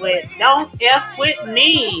Shabazz with Don't F With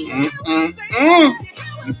Me.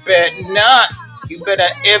 You better not. You better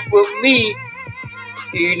F with me.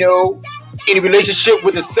 You know, in a relationship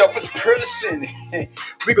with a selfish person.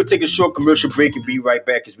 We're going to take a short commercial break and be right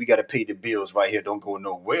back because we got to pay the bills right here. Don't go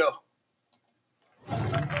nowhere.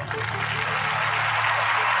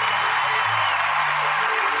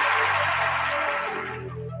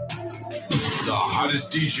 The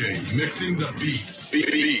hottest DJ mixing the beats.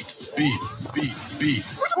 Beats. Mixing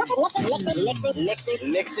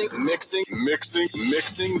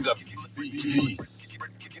the beats.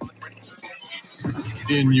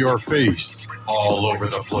 In your face, all over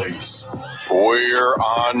the place. We're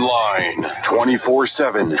online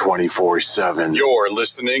 24/7. 24/7. You're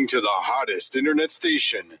listening to the hottest internet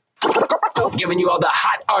station. Giving you all the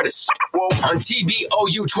hot artists on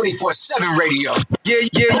TBOU 24/7 radio. Yeah.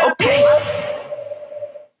 Okay.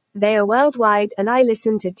 They are worldwide, and I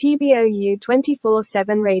listen to TBOU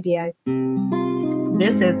 24/7 radio.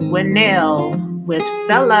 This is Winnell with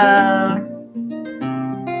Fella.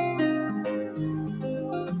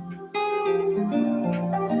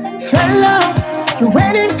 Fella, you're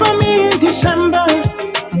waiting for me in December.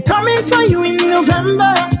 I'm coming for you in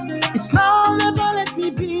November. It's now or never, let me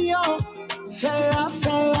be your fella.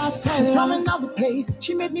 She's from another place.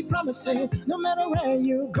 She made me promises. No matter where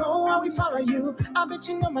you go, I will follow you. I bet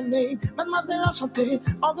you know my name, Mademoiselle Enchantée.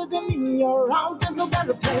 Other than me in your arms, there's no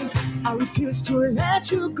better place. I refuse to let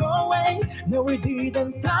you go away. No, we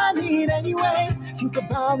didn't plan it anyway. Think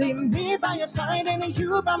about it, me by your side and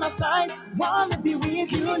you by my side. Wanna be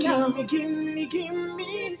with you now.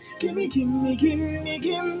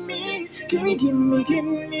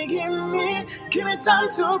 Give me time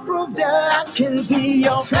to prove that I can be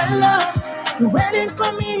your fella. You're waiting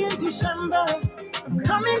for me in December. I'm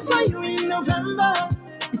coming for you in November.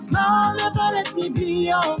 It's now or never, let me be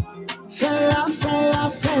your fella.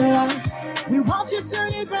 We want you to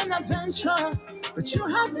live an adventure, but you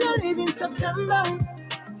have to live in September.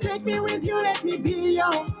 Take me with you, let me be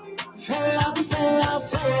your fella.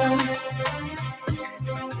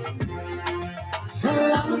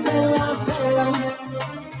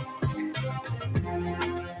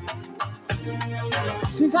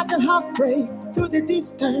 Feels like a heartbreak through the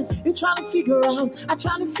distance. You're trying to figure out, I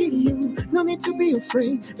try to feel you. No need to be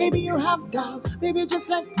afraid. Maybe you have doubts. Baby, just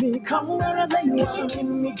let me come wherever you are. Give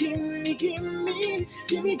me.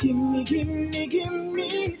 Give me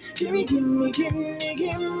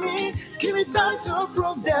time to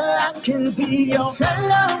prove that I can be your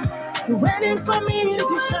fella. You're waiting for me in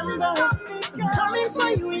December. I'm coming for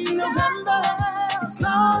you in November. It's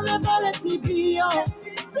now or never, let me be your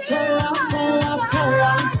fella.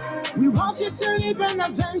 We want you to live an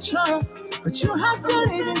adventure, but you have to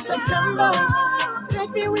live in September.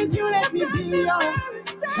 Take me with you, let me be your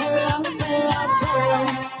fella.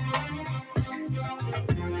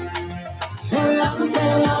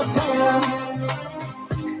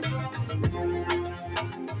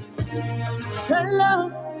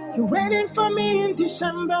 Fella, you're waiting for me in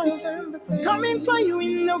December. I'm coming for you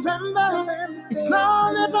in November. It's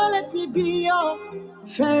now, never let me be your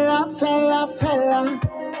fella.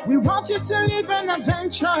 We want you to live an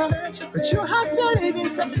adventure, but you have to live in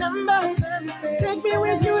September. Take me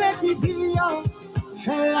with you, let me be your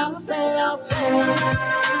fella.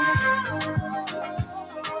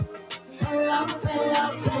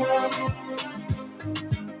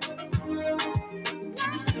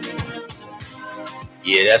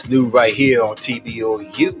 Yeah, that's new right here on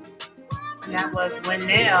TBOU. That was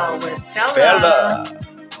Winnell with Fella.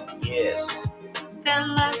 Yes.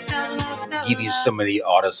 Fella. Give you some of the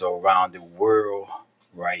artists around the world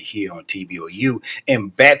right here on TBOU.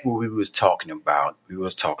 And back what we was talking about,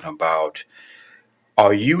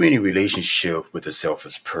 are you in a relationship with a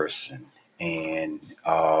selfish person? And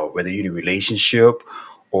whether you're in a relationship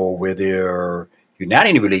or whether you're not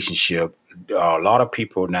in a relationship, a lot of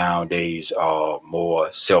people nowadays are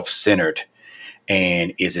more self-centered.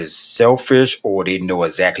 And is it selfish or they know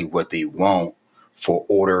exactly what they want for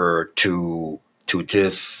order to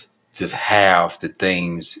just have the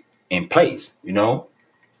things in place, you know?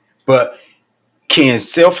 But can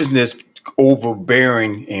selfishness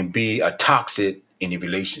overbearing and be a toxic in a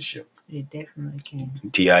relationship? It definitely can.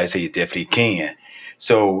 T.I.A say it definitely can.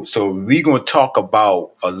 So we're gonna talk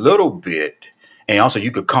about a little bit, and also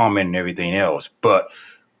you could comment and everything else, but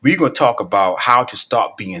we're gonna talk about how to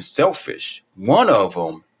stop being selfish. One of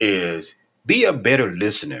them is be a better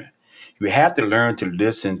listener. You have to learn to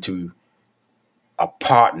listen to a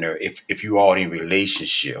partner if you are in a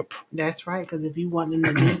relationship. That's right, because if you want them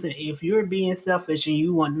to listen, if you're being selfish and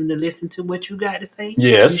you want them to listen to what you got to say,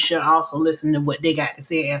 Yes. you should also listen to what they got to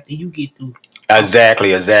say after you get through.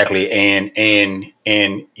 Exactly. And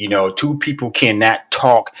you know, two people cannot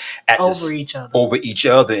talk over each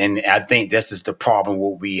other. And I think this is the problem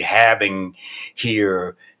what we having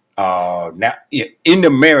here now in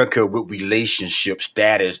America with relationship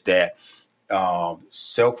status that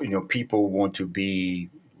people want to be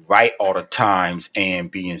right all the times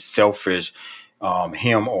and being selfish,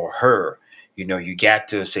 him or her. You know, you got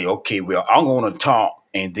to say, okay, well, I'm going to talk,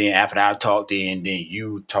 and then after I talk, then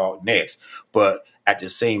you talk next. But at the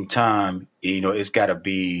same time, you know, it's got to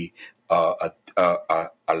be a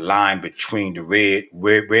line between the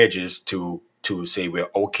wedges to say, well,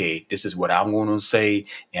 okay, this is what I'm going to say,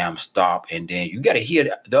 and I'm stop, and then you got to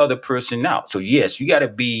hear the other person out. So yes, you got to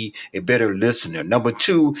be a better listener. Number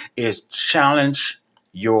two is challenge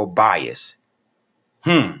your bias.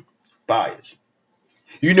 Bias.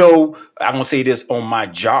 You know, I'm gonna say this on my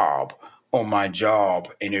job and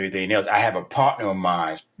everything else. I have a partner of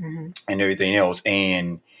mine and everything else,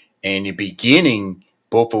 and in the beginning,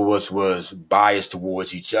 both of us was biased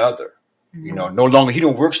towards each other. You know, no longer he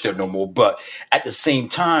don't work there no more. But at the same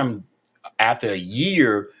time, after a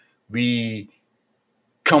year, we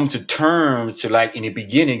come to terms to, like, in the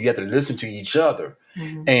beginning, you have to listen to each other.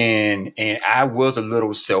 And I was a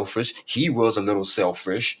little selfish. He was a little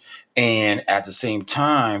selfish. And at the same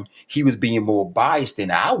time, he was being more biased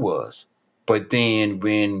than I was. But then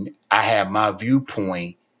when I had my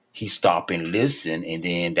viewpoint, he stopped and listened, and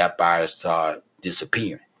then that bias started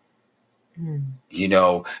disappearing. You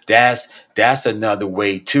know, that's another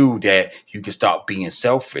way too that you can stop being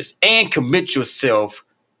selfish and commit yourself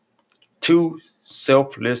to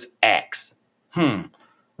selfless acts.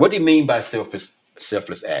 What do you mean by selfless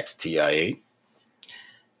acts, T.I.A?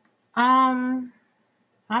 I'm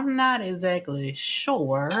not exactly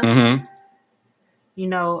sure. You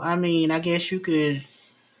know, I mean, I guess you could.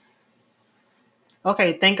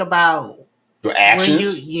 Okay, think about your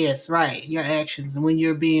actions. Yes, right, your actions. When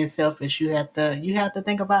you're being selfish, you have to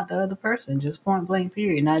think about the other person, just point blank,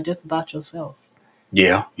 period, not just about yourself.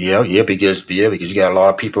 Yeah, because you got a lot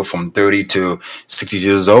of people from 30 to 60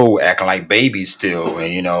 years old acting like babies still,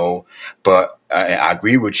 and you know. But I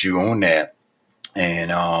agree with you on that,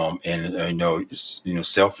 and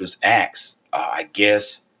selfless acts. I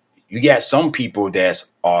guess you got some people that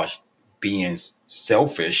are being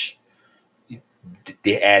selfish.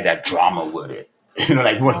 They add that drama with it. You know,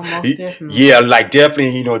 like what? Yeah, like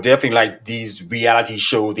definitely like these reality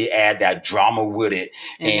shows. They add that drama with it,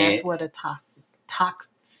 and that's where the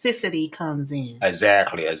toxicity comes in.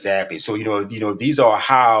 Exactly. So these are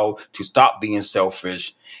how to stop being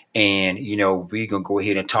selfish, and we're gonna go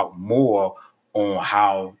ahead and talk more on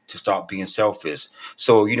how to stop being selfish.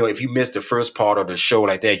 So if you missed the first part of the show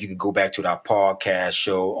like that, you can go back to that podcast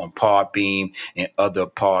show on Podbeam and other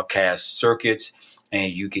podcast circuits.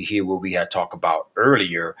 and you can hear what we had talked about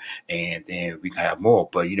earlier, and then we can have more.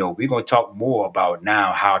 But we're going to talk more about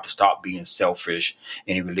now how to stop being selfish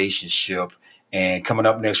in a relationship. And coming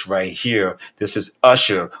up next right here, this is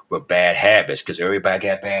Usher with Bad Habits, because everybody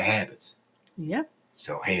got bad habits. Yep.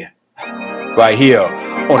 So here, right here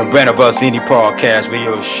on the Brand of Us Indie Podcast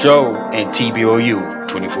Radio Show and TBOU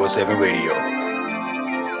 24/7 Radio.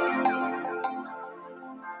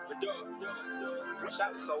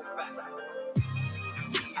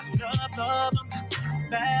 Love, I'm just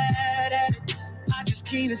bad at it. I just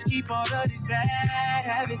can't escape all of these bad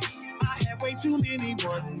habits. I had way too many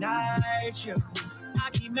one nights, yeah. I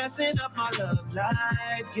keep messing up my love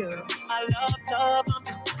life, yeah. I love, I'm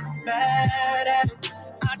just bad at it.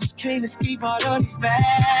 I just can't escape all of these bad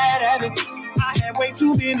habits. I had way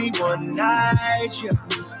too many one nights, yeah.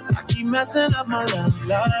 I keep messing up my love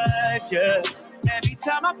life, yeah. Every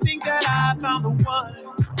time I think that I found the one,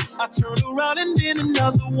 I turn around and then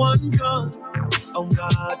another one comes. Oh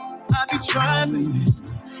God, I be trying, baby.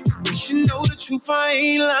 You should know the truth, I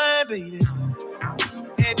ain't lying, baby.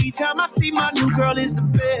 Every time I see my new girl is the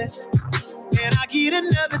best, and I get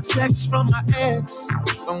another text from my ex.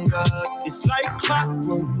 Oh God, it's like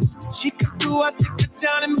clockwork. She come through, I take her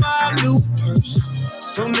down and buy a new purse.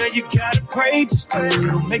 So now you gotta pray just a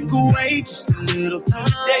little, make a way just a little. Till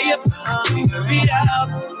the day you finally figure it out.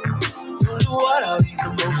 Don't know what all these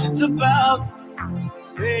emotions about,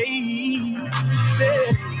 baby.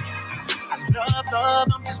 I love,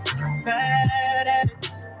 I'm just bad at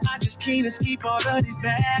it. I just can't escape all of these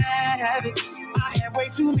bad habits. I had way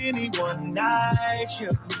too many one nights, yeah.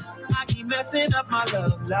 I keep messing up my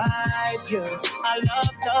love life, yeah. I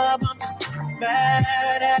love, I'm just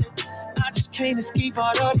bad at it. I just can't escape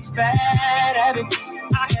all of these bad habits.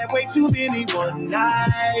 I had way too many one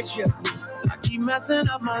nights, yeah. I keep messing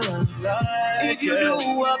up my love life. If you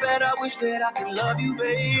knew, I bet I wish that I could love you,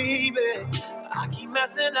 baby. I keep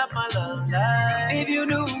messing up my love life. If you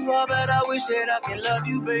knew, I bet I wish that I could love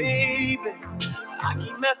you, baby. I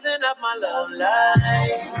keep messing up my love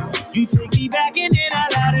life. You take me back and then I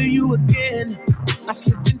lie to you again. I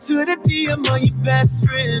slipped into the DM of your best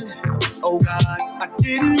friend. Oh God, I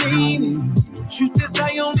didn't mean it. Truth is,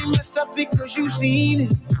 I only messed up because you seen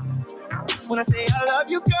it. When I say I love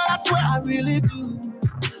you, girl, I swear I really do.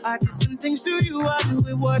 I did some things to you, I knew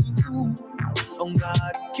it wasn't cool. Oh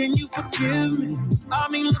God, can you forgive me? I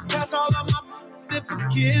mean, look past all of my and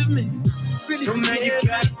forgive me. Really so now you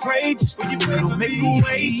gotta pray just a little, make a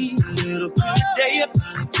way just a little. Till the day you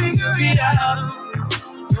finally figure it out.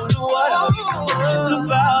 Don't know what all these emotions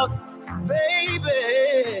about,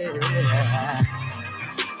 baby.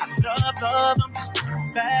 I love, I'm just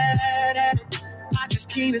bad at it. I just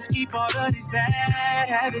can't escape all of these bad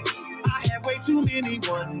habits. I had way too many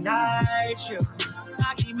one nights, yeah.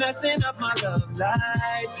 I keep messing up my love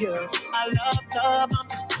life, yeah. I love, I'm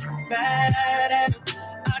just bad at it.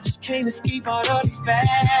 I just can't escape all of these bad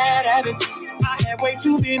habits. I had way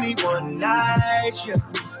too many one nights, yeah.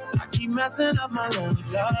 I keep messing up my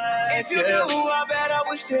love life. If you knew, I bet I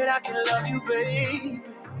wish that I could love you, babe.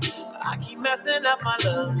 I keep messing up my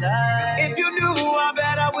love life. If you knew, I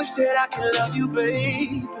bet I wish that I could love you,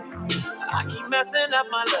 babe. I keep messing up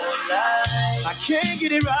my love life. I can't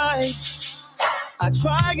get it right. I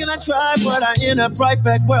try and I try, but I end up right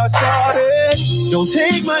back where I started. Don't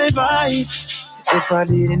take my advice. If I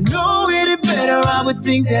didn't know any better, I would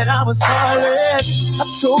think that I was heartless. I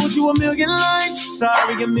told you a million lies,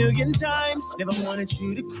 sorry a million times. Never wanted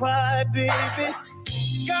you to cry, baby.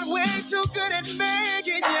 Got way too good at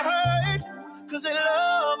making you hurt. Cause in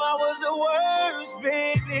love, I was the worst,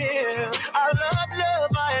 baby. I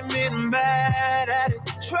love, I admit I'm bad at it.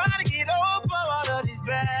 Trying to get over all of these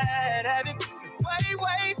bad habits.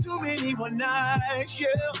 Way too many one nights, yeah.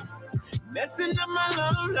 Messing up my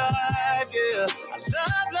love life, yeah. I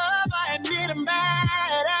love, I admit I'm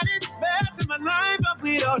bad at it. Bad to my life up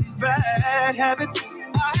with all these bad habits.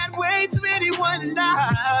 I had way too many one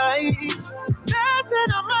nights.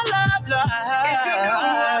 Messing up my love life. If you knew,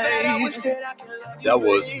 I bet I wish that I could love you. That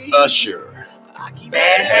was Usher,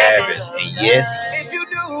 Bad Habits. And yes,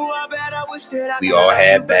 we all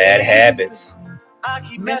have bad habits. I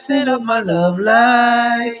keep messing up my love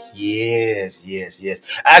life. Yes.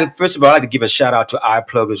 First of all, I'd like to give a shout out to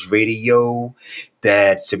iPluggers Radio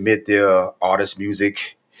that submit their artist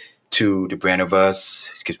music to the Brand of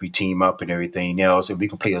Us, because we team up and everything else. And we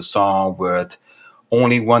can play a song with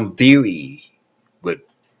Only One Theory with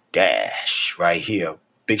Dash right here.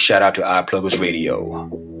 Big shout out to iPluggers Radio.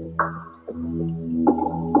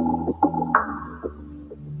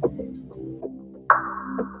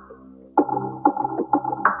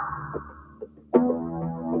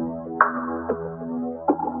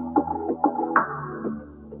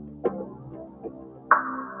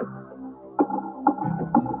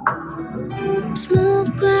 Smoke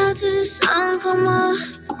cloud till the sun come up.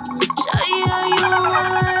 Shawty, are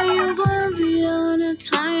you gonna be there when the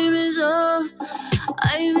time is up?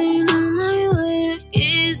 I've been on my way to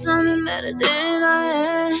get something better than I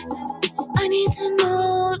had. I need to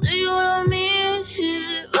know, do you love me? Is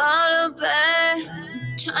it about a bag?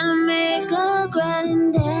 Tryna make a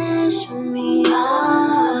grand dash. Show me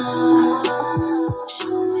how.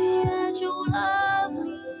 Show me that you love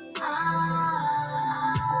me.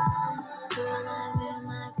 Girl, I'm in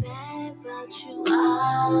my bag, but you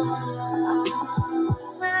are.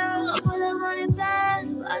 When I look up, put up on it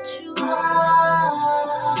fast, but you are.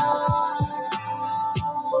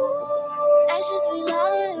 Actions be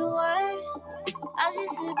louder than words. I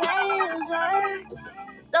just sit back and observe.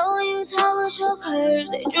 Though when you talk with your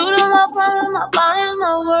curves, they drew to my problem, my body's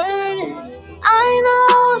my word. I know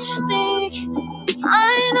what you think,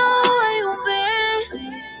 I know where you been.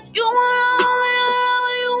 You wanna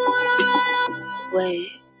run, wait.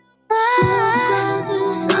 Smoke cloud till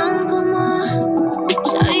the sun come up.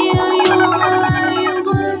 Shawty, are you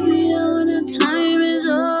gonna be there when the time is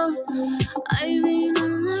up? I've been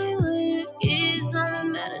on my way to get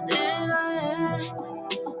something better than I had.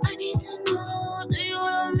 I need to know, do you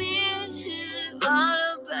love me? Is it about a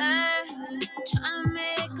bag? Tryna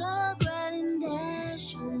make a grand dash.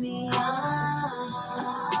 Show me how.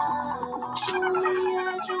 Show me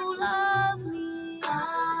that you love me.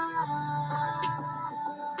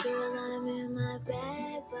 Girl, I'm in my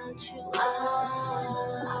bag, but you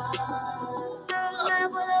are. Girl, I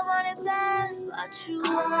put up on it fast, but you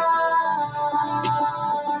are.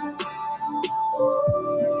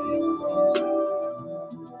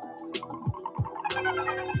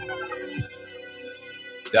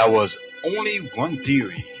 That was Only One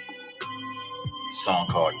Theory, song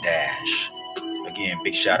called Dash. Again,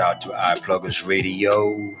 big shout out to iPluggers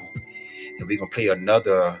Radio. And we're going to play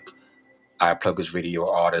another iPluggers Radio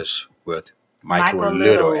artist with Michael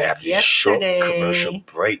Little after a short commercial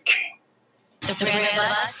break. The Brand of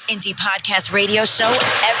Us Indie Podcast Radio Show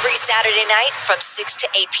every Saturday night from 6 to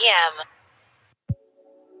 8 p.m.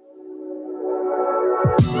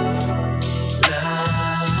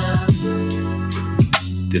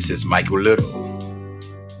 This is Michael Little.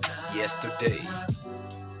 Yesterday.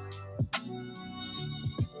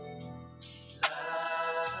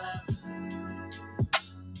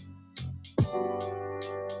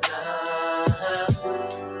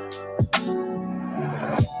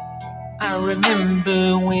 I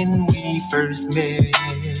remember when we first met.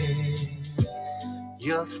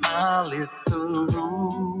 Your smile lit the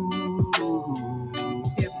room,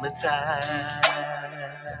 hypnotized.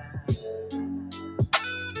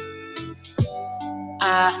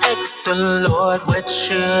 I asked the Lord, what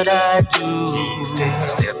should I do? He said,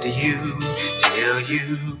 step to you, tell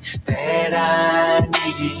you that I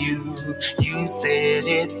need you. You said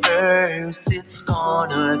it first, it's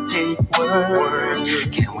gonna take work.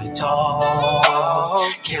 Can we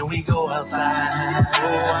talk? Can we go outside?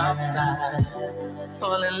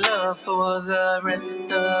 Fall in love for the rest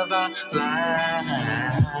of our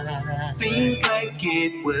lives. Seems like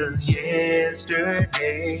it was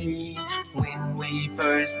yesterday when we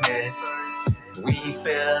first met. We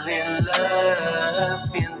fell in love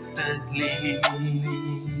instantly.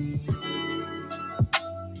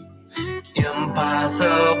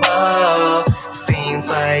 Impossible, seems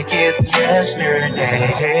like it's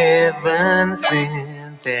yesterday. Heaven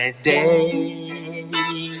sent that day.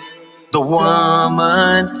 The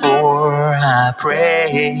woman for I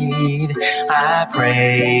prayed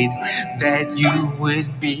that you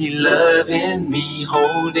would be loving me,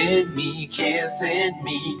 holding me, kissing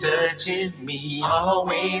me, touching me,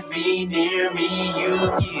 always be near me,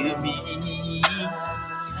 you give me.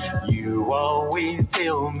 You always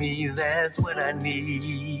tell me that's what I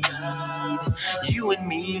need. You and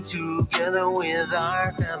me together with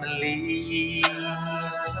our family.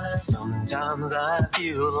 Sometimes I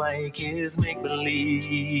feel like it's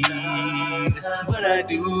make-believe, but I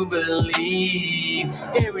do believe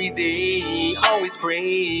every day, always pray.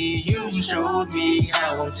 You showed me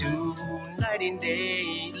how to night and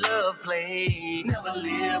day love play, never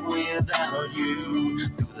live without you.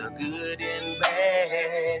 Through the good and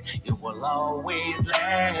bad, it will always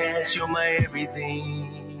last. You're my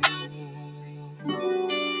everything.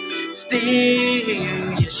 Still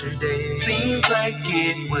yesterday, seems like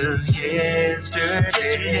it was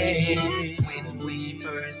yesterday when we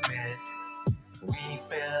first met. We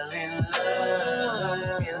fell in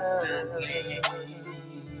love instantly.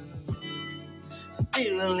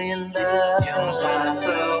 Still in love,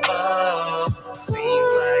 impossible.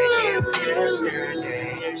 Seems like it's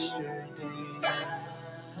yesterday.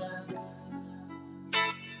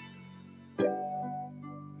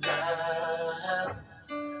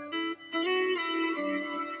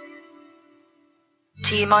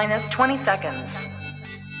 T-minus 20 seconds.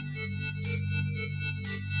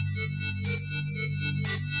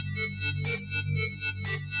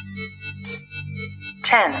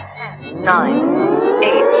 10, 9, 8, 7,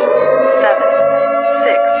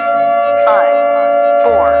 6, 5,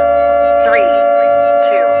 4, 3,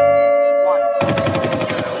 2,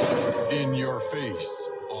 1. In your face,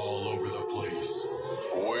 all over the place.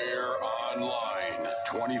 We're online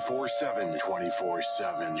 24/7.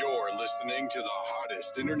 24/7. You're listening to the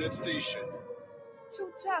hottest internet station.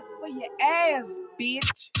 Too tough for your ass,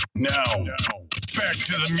 bitch. Now, back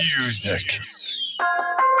to the music.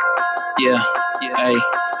 Yeah, hey,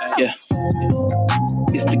 yeah.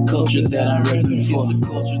 It's the culture that I'm repping for.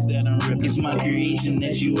 It's my creation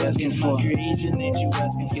that you asking for.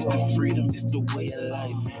 It's the freedom, it's the way of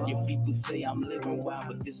life. Your people say I'm living wild,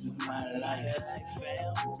 but this is my life.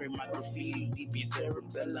 Bring my graffiti deep in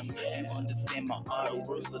cerebellum. You understand my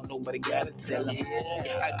artwork, so nobody gotta tell them.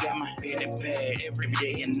 I got my pen and pad every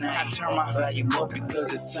day and night. I turn my volume up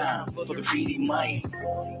because it's time for Graffiti Mic.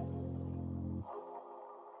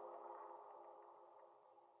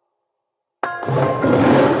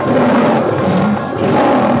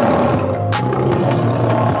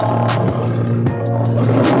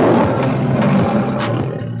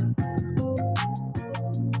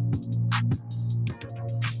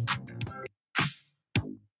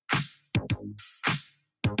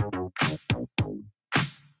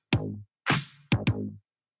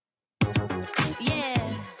 Yeah,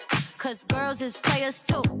 cause girls is players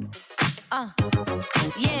too.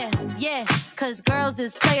 Yeah, cause girls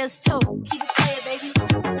is players too. Keep it playing, baby.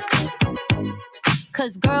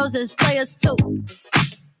 Cause girls is players too.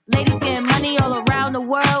 Ladies getting money all around the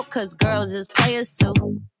world, cause girls is players too.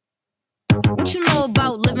 What you know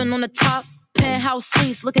about living on the top? Penthouse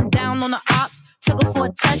suites, looking down on the ops. Took her for a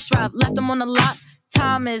test drive, left them on the lot.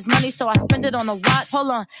 Time is money, so I spend it on a watch.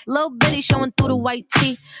 Hold on, little bitty showing through the white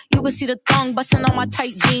tee. You can see the thong busting on my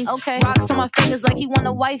tight jeans. Okay, rocks on my fingers like he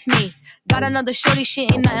wanna wife me. Got another shorty, she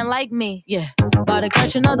ain't nothing like me. Yeah, about to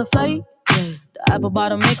catch another fight. Yeah, the apple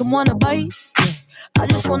bottom make him wanna bite. Yeah, I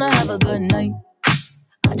just wanna have a good night.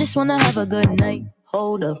 I just wanna have a good night.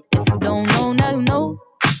 Hold up, if you don't know, now you know.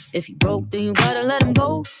 If you broke, then you gotta let him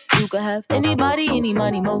go. You could have anybody, any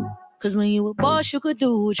money, mo. Cause when you a boss, you could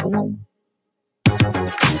do what you want.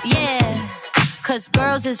 Yeah, cause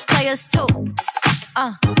girls is players too.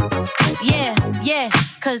 Yeah,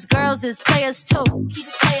 cause girls is players too. Keep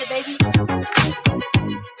it playing, baby.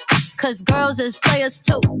 Cause girls is players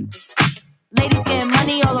too. Ladies getting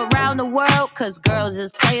money all around the world, cause girls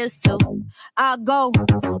is players too. I go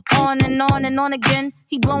on and on and on again.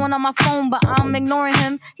 He blowing on my phone, but I'm ignoring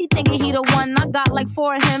him. He thinking he the one, I got like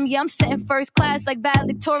 4 of him. Yeah, I'm sitting first class like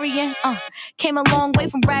valedictorian. Came a long way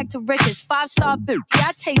from rag to riches. 5-star bitch, yeah,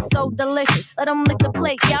 I taste so delicious. Let him lick the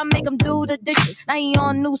plate, yeah, I make him do the dishes. Now he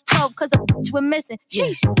on news 12, cause a bitch we're missing.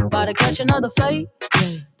 Sheesh, about to catch another flight.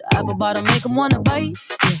 Yeah, the apple bottom make him wanna bite.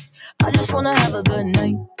 Yeah, I just wanna have a good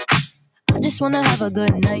night. I just wanna have a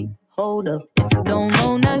good night. Hold up, if you don't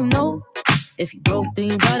know, now you know. If you broke,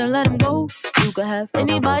 then you gotta let him go. You could have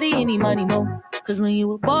anybody, any money, mo. Cause when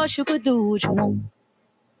you a boss, you could do what you want.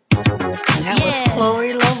 That was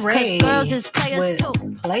Chloe Lorraine girls is players with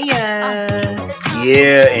too. Players.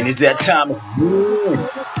 Yeah, and it's that time again.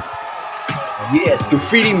 Yes,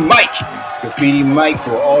 Graffiti Mic. Graffiti Mic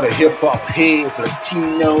for all the hip-hop heads,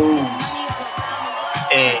 Latinos,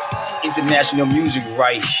 and international music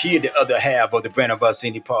right here, the other half of the Brand of Us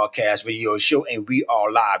Indie Podcast Radio Show, and we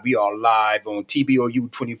are live. We are live on TBOU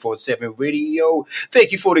 24/7 Radio.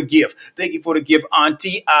 Thank you for the gift. Thank you for the gift,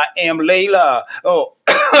 Auntie. I am Layla. Oh,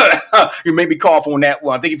 you made me cough on that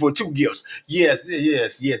one. Thank you for 2 gifts. Yes.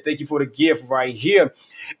 Thank you for the gift right here.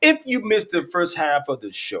 If you missed the first half of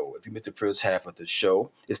the show,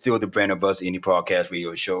 it's still the Brand of Us Indie Podcast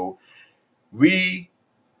Radio Show. We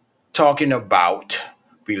talking about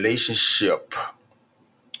relationship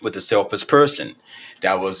with a selfish person.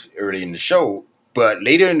 That was early in the show. But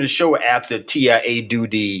later in the show, after T.I.A. do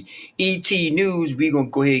the ET news, we're going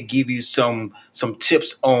to go ahead and give you some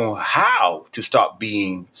tips on how to stop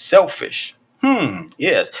being selfish.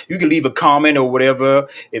 Yes. You can leave a comment or whatever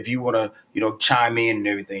if you want to, chime in and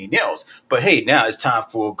everything else. But hey, now it's time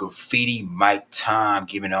for Graffiti Mic time,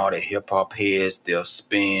 giving all the hip-hop heads their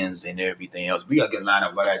spins and everything else. We got to get lined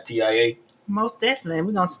up right at T.I.A. Most definitely.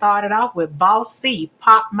 We're going to start it off with Boss C,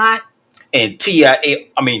 Pop My. And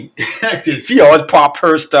T.I.A., I mean, she always pop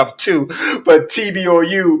her stuff too. But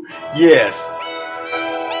TBOU, yes.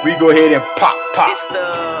 We go ahead and pop.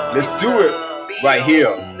 Let's do it right here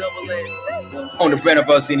on the Brand of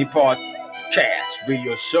Us Indie Podcast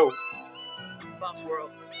Radio Show.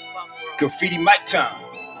 Graffiti Mic time.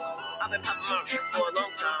 I've been popping my shit for a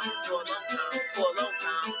long time, for a long time, for a long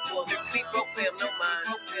time. For a feet broke, pay him no mind, I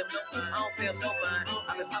don't pay him no mind.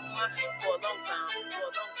 I've been popping my shit for a long time, for a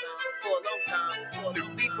long time, for a long time. For a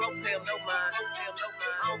feet broke, pay him no mind, I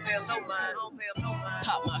don't pay him no mind, I don't pay him no mind.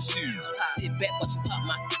 Pop my shoe, sit back, watch you pop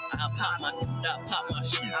my. I pop my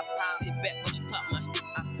shoe. Sit back, watch you pop my.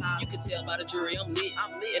 You can tell by the jury I'm lit,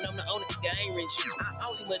 and I'm the only nigga I ain't rich. Too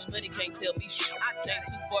much money can't tell me shit. Came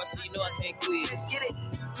too far, so you know I can't quit.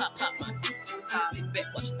 Pop my. Sit back,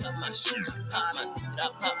 watch you pop my shoe. Pop my.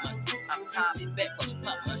 Sit back, watch you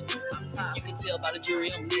pop my. You can tell by the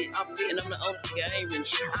jury I'm lit, and I'm the only nigga I ain't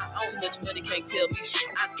rich. Too much money can't tell me shit.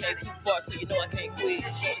 Came too far, so you know I can't quit.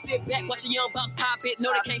 Sit back, watch a young bounce pop it.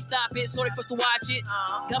 No, they can't stop it. Sorry for us to watch it.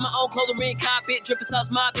 Got my own clothing ring, cop it. Drippin' sauce,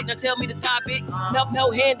 mop it. Now tell me the topic.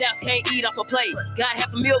 No handouts, can't eat off a plate. Got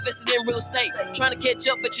half a meal invested in real estate. Trying to catch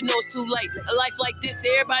up, but you know it's too late. A life like this,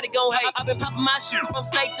 everybody gon' hate. I've been popping my shit from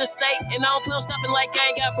state to state, and I don't plan on stopping like I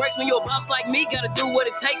ain't got breaks. When you're a boss like me, gotta do what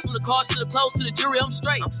it takes. From the cars to the clothes to the jury, I'm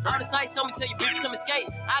straight. All the sights, somebody tell you, bitch, come escape.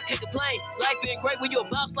 I can't complain. Life been great when you're a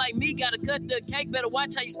boss like me. Gotta cut the cake, better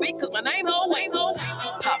watch how you speak, cause my name ho.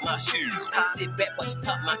 Pop my shoe. I sit back, watch you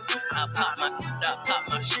pop my. I pop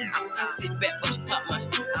my shoe. Sit back, watch you pop my.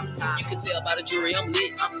 You can tell by the jury I'm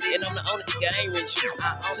lit, and I'm the only nigga I ain't rich. Too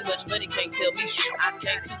much money can't tell me shit.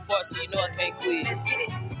 Came too far, so you know I can't quit.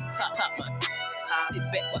 Pop my. Sit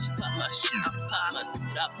back, watch you pop my shoe. Pop my.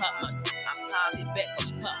 Sit back,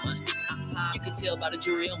 watch you pop my. You can tell by the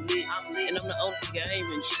jury I'm lit, and I'm the only nigga I ain't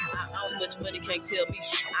rich. Too much money can't tell me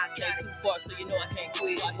shit. Came too far, so you know I can't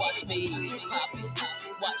quit. Watch me pop it.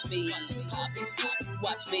 Watch me pop it.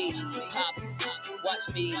 Watch me pop it. Watch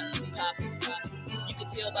me pop it. You can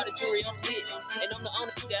tell by the jury I'm lit, and I'm the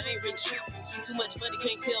only nigga I ain't rich. Too much money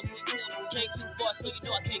can't tell me. Came too far, so you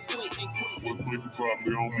know I can't quit. One thing about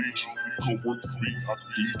me, I don't need you. Come work for me, I can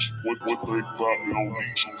teach you. One thing about me, I don't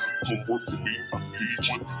need you. Come work for me, I can teach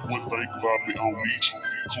you. One thing about me, I don't need you.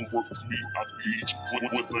 Come work for me, I can teach you.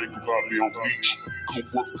 One thing about me, I don't need you. Come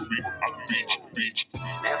work for me, I can teach you.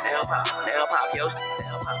 Now pop your shit.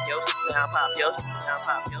 Now pop your shit. Now pop your shit. Now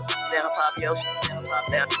pop your shit. Now pop your shit.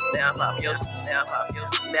 Now pop your shit. Now pop your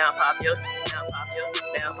shit. Now pop your shit. Now pop your shit.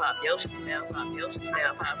 Now pop your shit. Now pop your shit. Now pop your shit.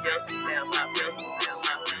 Now pop your shit. Now pop your shit.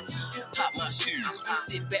 Pop my shoe.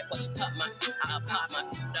 Sit back, watch you pop my. I pop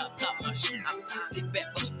my shoe. Sit back,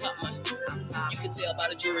 watch you pop my. You can tell by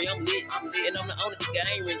the jury I'm lit, and I'm the only nigga I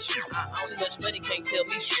ain't rich. Too much money can't tell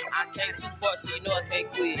me shit. Came too far, so you know I can't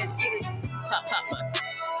quit. Pop my.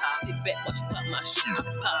 Sit back, watch you pop my shoe.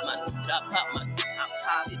 Pop my.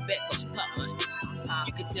 Sit back, watch you pop my.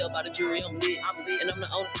 You can tell by the jury I'm lit, and I'm the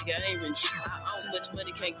only nigga I ain't rich. Too much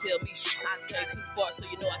money can't tell me shit. Came too far, so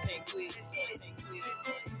you know I can't quit.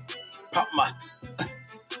 Pop my,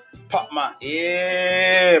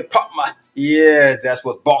 yeah, that's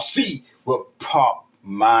what Bossy will pop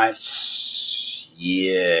my,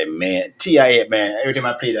 yeah, man. T.I.A, man, every time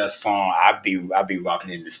I play that song, I be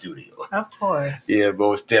rocking in the studio. Of course. Yeah,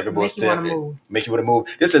 most definitely. Make you want to move.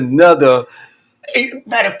 This is another,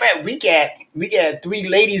 matter of fact, we got three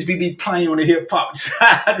ladies we be playing on the hip hop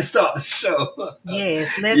to start the show.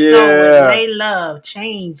 Yes, let's go with Lay Love,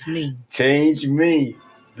 Change Me. Change Me.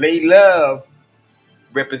 Lay Love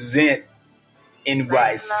represent NYC. Can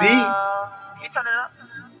you turn it up?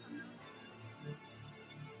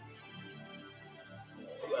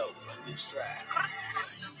 12 from this track.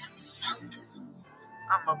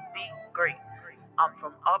 I'ma be great. I'm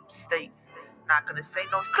from upstate. Not gonna say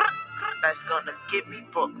no that's gonna get me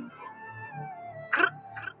booked. And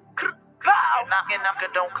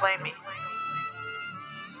I'm don't claim me.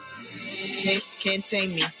 Can't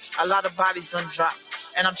tame me. A lot of bodies done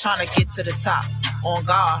dropped, and I'm trying to get to the top. On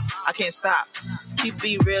God, I can't stop. People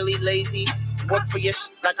be really lazy, work for your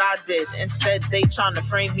shit like I did. Instead, they trying to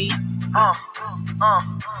frame me. My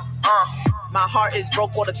heart is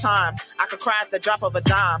broke all the time. I could cry at the drop of a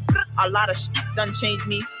dime. A lot of shit done changed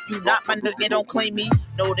me. You not my nigga, don't claim me.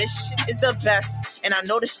 No, this shit is the best, and I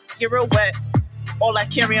know this shit get real wet. All I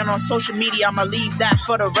carry on social media, I'ma leave that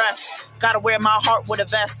for the rest. Gotta wear my heart with a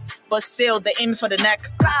vest, but still they aiming for the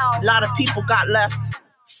neck. A lot of people got left.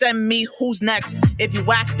 Send me who's next. If you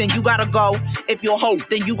whack, then you gotta go. If you hope,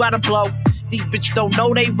 then you gotta blow. These bitches don't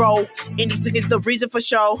know they roll, and these tickets the reason for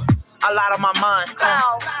show. A lot on my mind,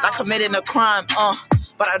 like committing a crime,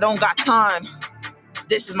 but I don't got time.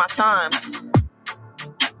 This is my time.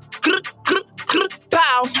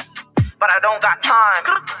 Pow, but I don't got time.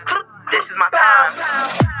 This is my time.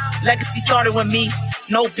 Legacy started with me,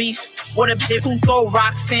 no beef. What a bitch who throw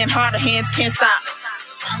rocks and harder hands can't stop.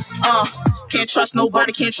 Can't trust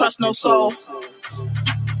nobody, can't trust no soul.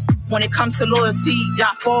 When it comes to loyalty,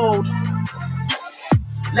 y'all fold.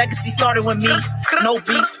 Legacy started with me, no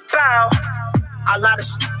beef. A lot of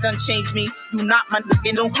shit done changed me. You not my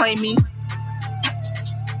nigga, don't claim me.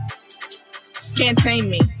 Can't tame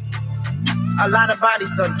me. A lot of bodies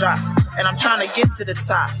done dropped, and I'm trying to get to the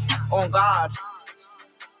top. On God.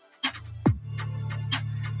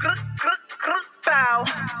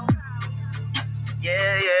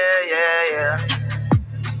 Yeah.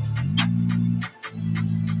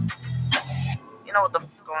 You know what the f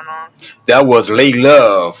going on? That was Late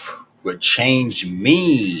Love with Change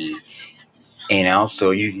Me. And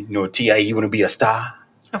also, you know, T.I.A, you want to be a star?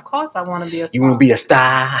 Of course I want to be a star. You want to be a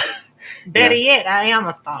star? Better yet, I am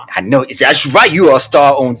a star. I know. That's right. You are a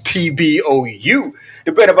star on TBOU,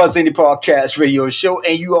 the Better About Any Podcast radio show,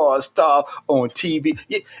 and you are a star on TV.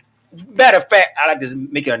 Yeah. Matter of fact, I like to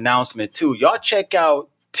make an announcement too. Y'all check out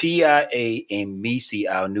T.I.A and Misi,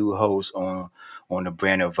 our new host on the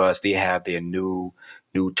Brand of Us. They have their new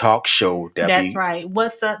talk show. That's right.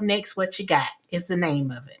 What's up next? What you got is the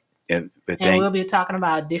name of it. And we'll be talking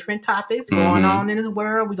about different topics going on in this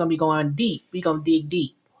world. We're gonna be going deep. We're gonna dig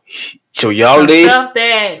deep. So y'all stuff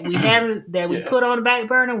that we haven't that we put on the back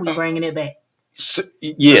burner, we bringing it back.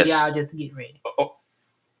 Yes. So y'all just get ready.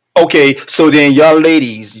 Okay, so then y'all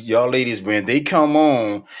ladies, when they come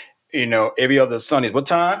on, you know, every other Sundays, what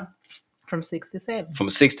time? From 6 to 7. From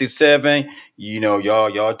 6 to 7, you know,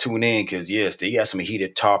 y'all tune in because yes, they got some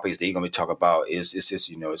heated topics they're gonna be talking about. It's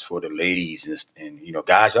you know, it's for the ladies and you know,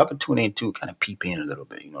 guys, y'all can tune in too, kind of peep in a little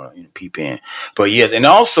bit, you know, peep in. But yes, and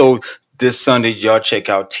also this Sunday, y'all check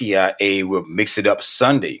out T.I.A with Mix It Up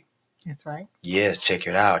Sunday. That's right. Yes, check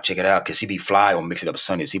it out, because he be fly on Mix It Up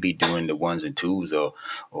Sundays. He be doing the ones and twos or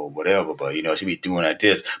whatever, but you know, she be doing like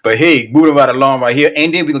this. But hey, moving right along right here,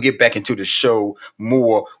 and then we're gonna get back into the show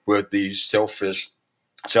more with the selfish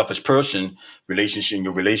person relationship in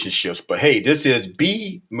your relationships. But hey, this is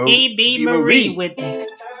B Marie with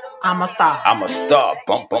I'm a Star. I'm a Star.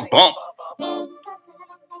 Bump, bump, bump.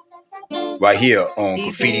 Right here on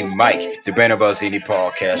Graffiti Mic, the Brand of Us Indie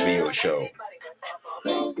Podcast radio show.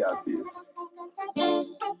 He's got this.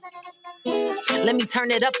 Let me turn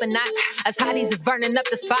it up a notch. As hotties is burning up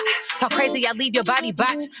the spot. Talk crazy, I leave your body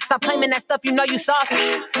botched. Stop claiming that stuff, you know you soft.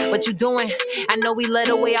 What you doing? I know he love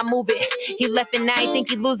the way I move it. He left and now he think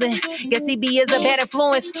he losing. Guess he be is a bad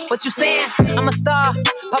influence. What you saying? I'm a star.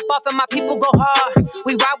 Pop off and my people go hard.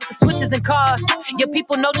 We ride with the switches and cars. Your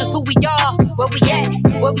people know just who we are. Where we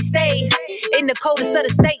at? Where we stay? In the coldest of the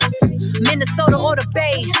states. Minnesota or the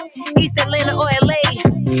Bay. East Atlanta or LA.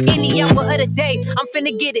 Any hour of the day. I'm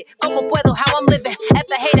finna get it. Como puedo, how I'm living.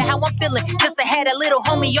 After hater, how I'm feeling. Just to have a little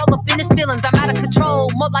homie all up in his feelings. I'm out of control,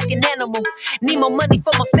 more like an animal. Need more money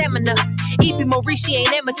for more stamina. E.B. Marie, she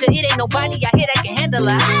ain't amateur. It ain't nobody out here that can handle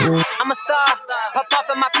her. I'm a star. Pop off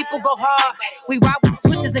and my people go hard. We ride with the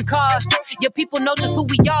switches and cars. Your people know just who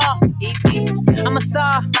we are. I'm a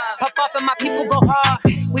star. Pop off and my people go hard.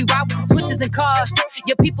 We ride with the switches and cars.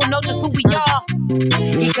 Your people know just who we are.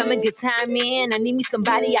 He coming good time in. I need me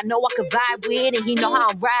somebody I know I could vibe with, and he know how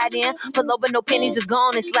I'm riding. Pull over, no pennies, just go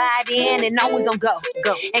on and slide in, and always on go.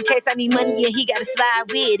 In case I need money, yeah, he gotta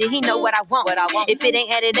slide with, and he know what I want. If it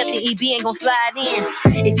ain't added up, the EB ain't gon' slide in.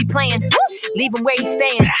 If he playing, leave him where he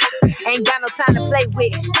staying. Ain't got no time to play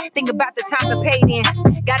with. Think about the times I paid in.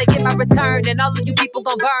 Gotta get my return, and all of you people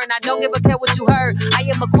gon' burn. I don't give a care what you heard. I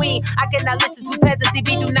am a queen. I cannot listen to peasants. EB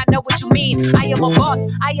do not know what you mean. I am a boss.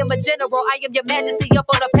 I am a general. I am your majesty up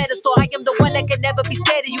on a pedestal. I am the one that can never be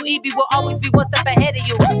scared of you. EB will always be one step ahead of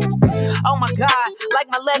you. Oh my God, like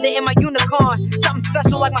my leather and my unicorn. Something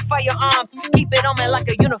special like my firearms. Keep it on me like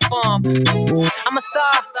a uniform. I'm a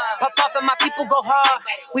star. Pop off and my people go hard.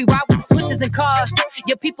 We ride with the switches and cars.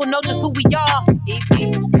 Your people know just who we are.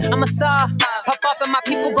 I'm a star. Pop off and my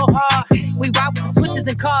people go hard. We ride with the switches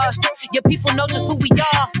and cars. Your people know just who we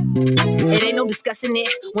are. It ain't no discussing it.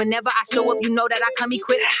 Whenever I show up, you know that I come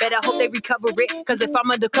equipped. Better hope they recover it. Cause if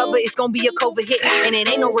I'm undercover, it's gonna be a COVID hit. And it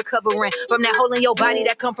ain't no recovering from that hole in your body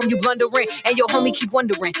that come from you blundering. And your homie keep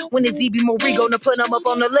wondering, when is EB Marie gonna put him up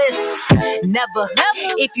on the list? Never.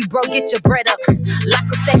 If you broke, get your bread up. Like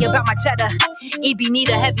a stay about my cheddar. EB need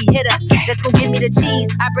a heavy hitter that's gonna give me the cheese.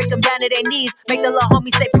 I break them down to their knees. Make the little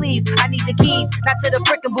homie say please. I need the keys. Not to the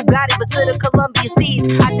frickin' Bugatti, but to the Columbia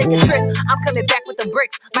Seas. I take a trip. I'm coming back with them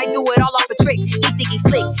bricks. Might do it all off a trick. He think he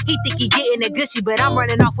slick. He think he getting it gushy, but I'm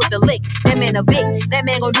running off with the lick. That man a Vic. That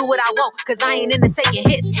man gon' do what I want, cause I ain't into taking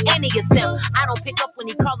hits. And he a simp. I don't pick up when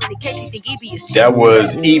he callin' in case he think EB is shit. That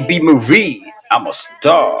was EB Marie. I'm a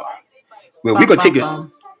star. Well, we gonna take it.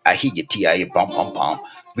 I hear you, T.I.A. Bump, bump, bump.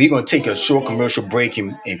 We're gonna take a short commercial break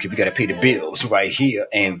and we gotta pay the bills right here.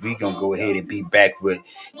 And we're gonna go ahead and be back with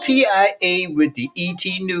TIA with the ET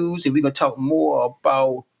News, and we're gonna talk more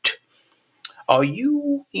about are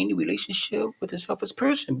you in a relationship with a selfish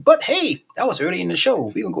person? But hey, that was early in the show.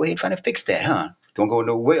 We're gonna go ahead and try to fix that, huh? Don't go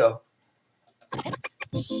nowhere.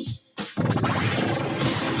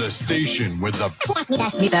 The station with the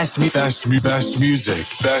best music.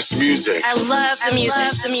 Best music. I love the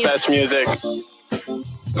music. Best music.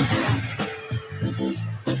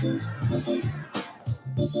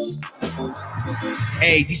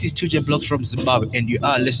 Hey, this is 2J Blocks from Zimbabwe, and you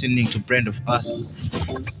are listening to Brand of Us.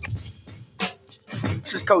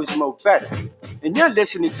 This is Cosmo Better, and you're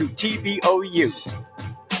listening to TBOU.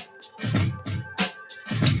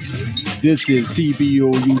 This is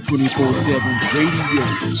TBOU 24/7 radio,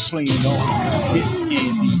 playing all hits and the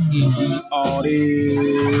indie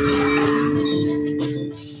artists.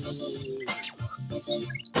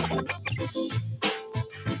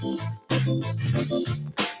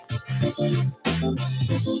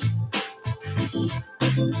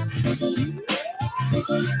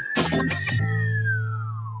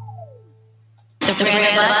 The Brand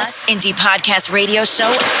of Us Indie Podcast Radio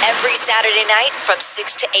Show every Saturday night from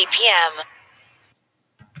 6 to 8 p.m.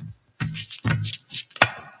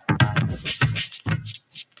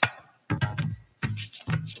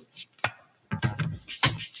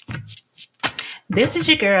 This is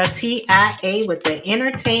your girl T.I.A. with the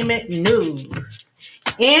entertainment news.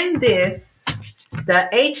 In this, the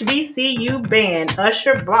HBCU band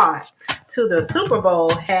Usher brought to the Super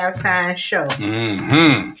Bowl halftime show.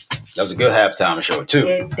 Mm-hmm. That was a good halftime show, too.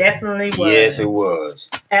 It definitely was. Yes, it was.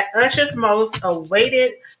 At Usher's most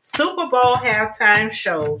awaited Super Bowl halftime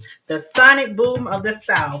show, the Sonic Boom of the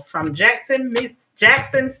South from Jackson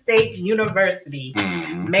State University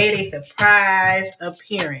made a surprise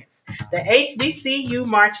appearance. The HBCU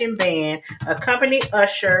marching band accompanied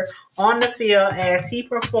Usher on the field as he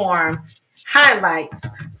performed highlights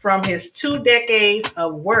from his 2 decades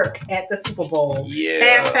of work at the Super Bowl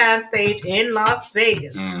halftime stage in Las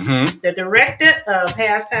Vegas. Mm-hmm. The director of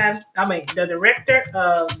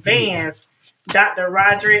bands, Dr.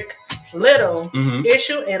 Roderick Little,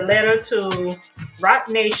 issued a letter to Rock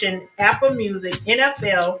Nation, Apple Music,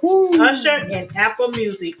 NFL, Usher, and Apple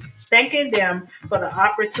Music, thanking them for the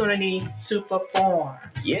opportunity to perform.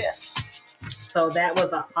 Yes. So that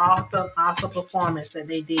was an awesome performance that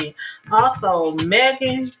they did. Also,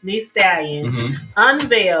 Megan Thee Stallion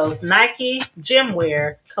unveils Nike gym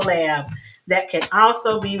wear collab that can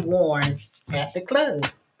also be worn at the club.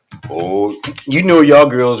 Oh, you know y'all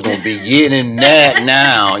girls gonna be getting that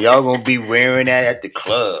now. Y'all gonna be wearing that at the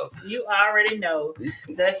club. You already know.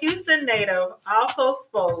 The Houston native also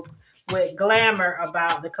spoke with glamour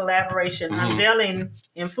about the collaboration, unveiling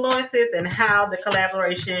influences and how the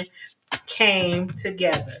collaboration came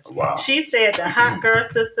together. Wow. She said the Hot Girl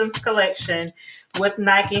Systems collection with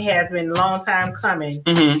Nike has been a long time coming.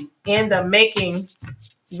 In the making,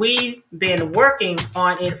 we've been working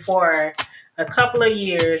on it for a couple of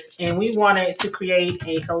years, and we wanted to create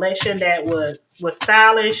a collection that was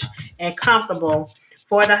stylish and comfortable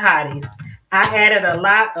for the hotties. I added a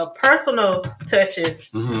lot of personal touches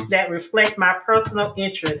that reflect my personal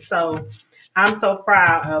interests. So I'm so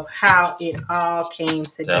proud of how it all came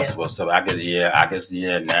together. That's what's up. I guess.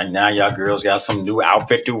 Now y'all girls got some new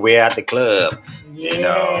outfit to wear at the club. Yeah. You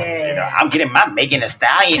know, I'm getting my Megan Thee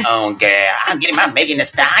Stallion on, girl. I'm getting my Megan Thee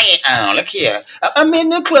Stallion on. Look here. I'm in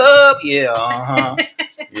the club. Yeah,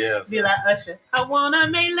 Yes. Be like Usher. I wanna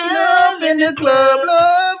make love in the club.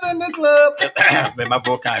 Love in the club. Man, my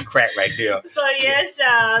voice kind of cracked right there. So yes,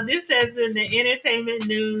 y'all. This has been the entertainment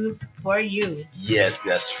news for you. Yes,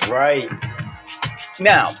 that's right.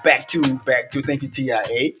 Now back to thank you,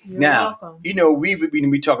 TIA. You're welcome. You know,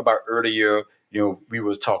 we talked about earlier. You know, we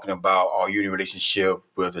was talking about are you in a relationship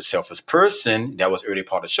with a selfish person? That was early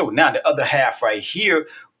part of the show. Now the other half right here,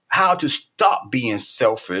 how to stop being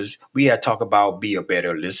selfish. We had talked about be a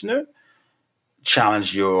better listener,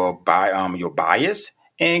 challenge your bias,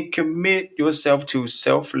 and commit yourself to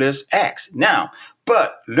selfless acts. Now,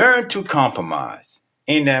 but learn to compromise.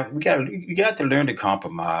 And you got to learn to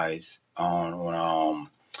compromise on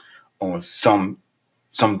some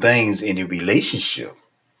things in a relationship.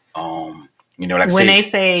 You know, like when they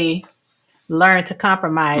say learn to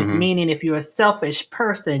compromise, meaning if you're a selfish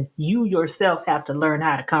person, you yourself have to learn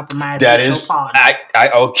how to compromise with your partner.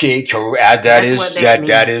 Okay, correct.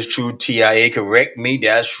 That is true. TIA, correct me.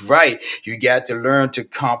 That's right. You got to learn to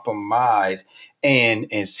compromise and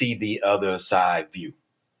see the other side view.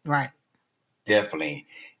 Right. Definitely.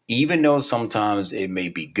 Even though sometimes it may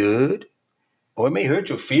be good or it may hurt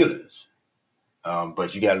your feelings.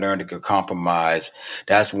 But you got to learn to compromise.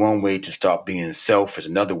 That's one way to stop being selfish.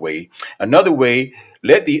 Another way,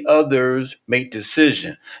 let the others make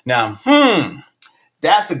decision. Now,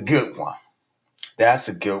 that's a good one. That's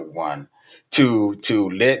a good one. To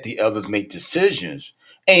let the others make decisions,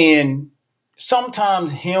 and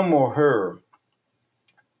sometimes him or her.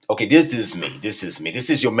 Okay, this is me. This is me. This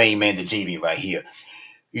is your main man, the JV, right here.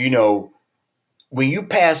 You know, when you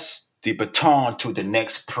pass the baton to the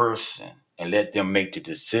next person and let them make the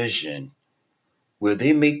decision, will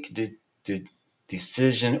they make the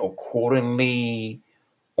decision accordingly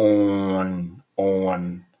on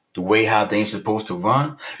the way how things supposed to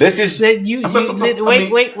run? Let's just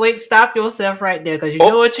wait, stop yourself right there, because you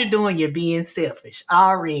know what you're doing. You're being selfish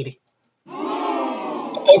already.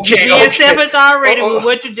 Okay, you're being selfish already with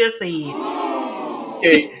what you just said.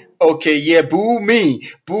 Okay, yeah, boo me.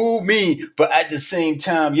 But at the same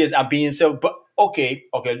time, yes, I'm being selfish. But okay,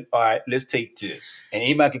 all right, let's take this. And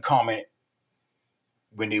anybody can comment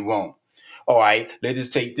when they want. All right, let's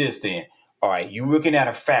just take this then. All right, you're working at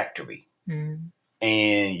a factory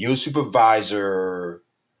and your supervisor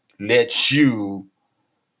lets you,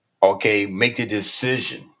 okay, make the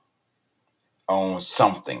decision on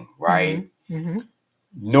something, right?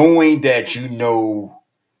 Knowing that you know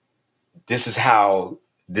this is how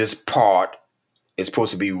this part is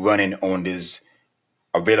supposed to be running on this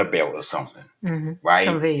conveyor belt or something, right?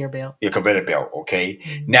 Conveyor belt. Yeah, conveyor belt,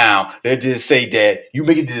 okay? Now, let's just say that you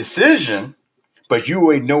make a decision, but you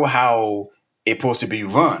already know how it's supposed to be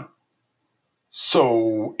run.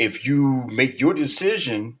 So if you make your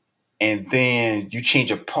decision and then you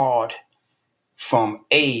change a part from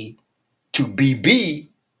A to BB,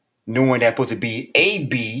 knowing that's supposed to be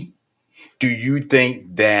AB, do you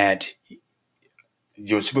think that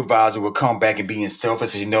your supervisor will come back and be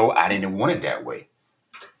selfish and say, no, I didn't want it that way?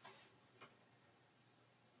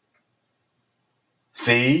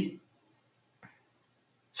 See?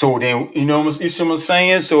 So then, you know what I'm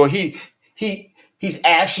saying? So he's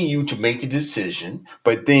asking you to make the decision,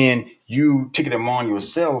 but then you take it upon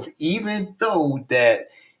yourself, even though that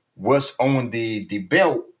what's on the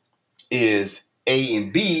belt is A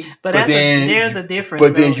and B, but then there's a difference.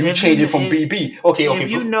 But then you change it from BB. Okay, If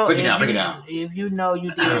you know, break it down. If you know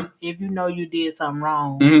you did, if you know you did something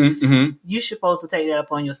wrong, you're supposed to take that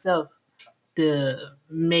upon yourself to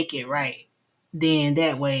make it right. Then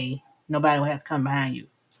that way, nobody will have to come behind you.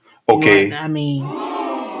 Okay.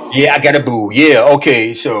 Yeah, I got a boo. Yeah.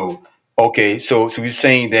 Okay. So you're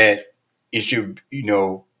saying that it should,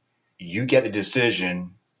 you get the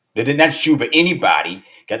decision. Not you, but anybody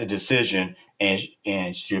got the decision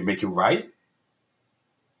and should make it right.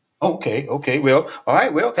 Okay. Well, all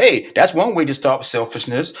right. Well, hey, that's one way to stop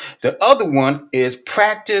selfishness. The other one is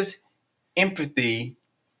practice empathy.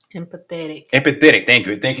 Empathetic. Thank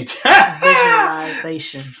you.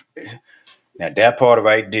 Visualization. Now that part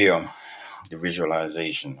right there, the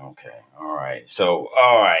visualization. Okay. All right. So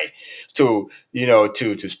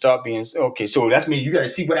to stop being okay. So that's me. You got to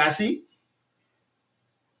see what I see.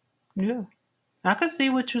 Yeah, I can see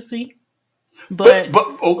what you see. But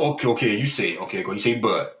okay. You say okay. Go. You say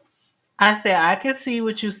but. I said I can see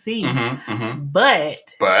what you see.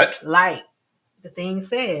 But like the thing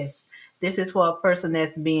says, this is for a person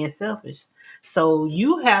that's being selfish. So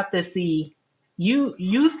you have to see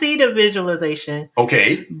you see the visualization.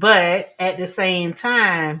 Okay. But at the same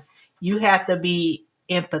time, you have to be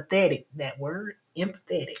empathetic. That word,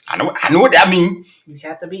 empathetic. I know what that means. You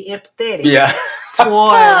have to be empathetic. Yeah.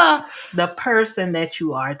 Towards the person that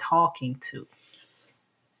you are talking to.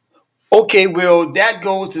 Okay, well, that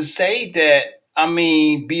goes to say that,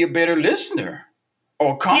 be a better listener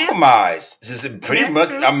or compromise. Yeah. This is pretty much,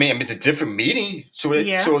 true. It's a different meaning. So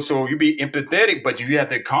you be empathetic, but you have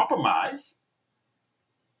to compromise.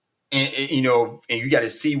 And you got to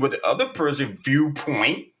see what the other person's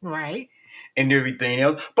viewpoint. Right. And everything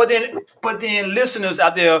else. But then listeners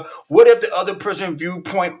out there, what if the other person's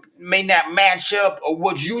viewpoint may not match up or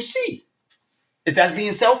what you see? Is that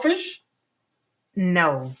being selfish?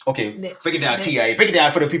 No. Okay, break it down, T.I.A. Break it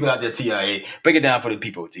down for the people out there, T.I.A. Break it down for the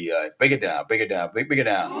people, T.I.A. Break it down. Break it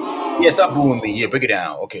down. Yeah, stop booing me. Yeah, break it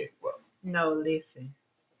down. Okay. Well. No, listen.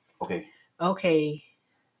 Okay.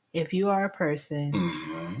 If you are a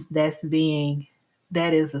person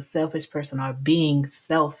that is a selfish person or being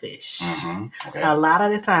selfish, a lot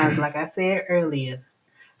of the times, like I said earlier,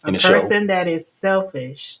 a person that is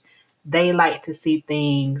selfish, they like to see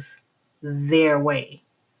things their way.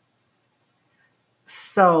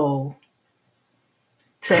 So,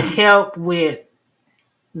 to help with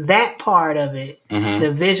that part of it,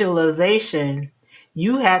 the visualization,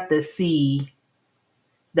 you have to see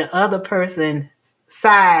the other person's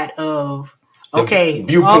side of Okay.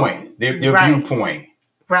 Viewpoint. Their right. viewpoint.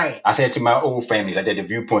 Right. I said to my old families, I did the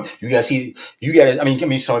viewpoint. You gotta see,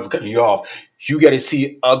 sorry for cutting you off. You gotta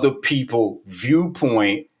see other people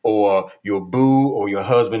viewpoint, or your boo or your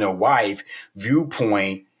husband or wife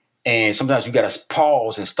viewpoint. And sometimes you gotta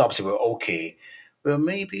pause and stop and say, well, okay, well,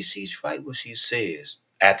 maybe she's right what she says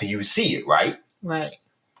after you see it, right? Right.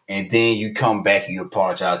 And then you come back and you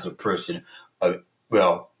apologize to the person.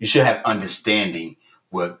 Well, you should have understanding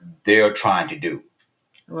what they're trying to do.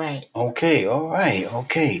 Right. Okay, all right,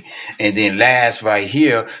 okay. And then last right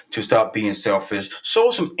here, to stop being selfish, show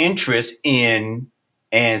some interest in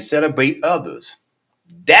and celebrate others.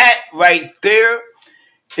 That right there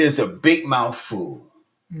is a big mouthful.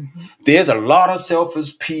 Mm-hmm. There's a lot of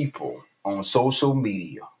selfish people on social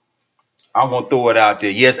media. I want to throw it out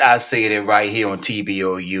there. Yes, I say it right here on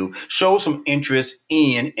TBOU. Show some interest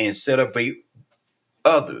in and celebrate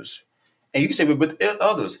others. And you can say with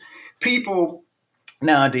others. People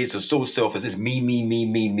nowadays are so selfish. It's me, me, me,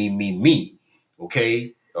 me, me, me, me.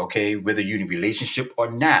 Okay? Okay, whether you're in a relationship or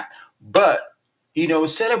not. But,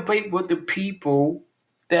 celebrate with the people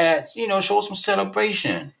that, show some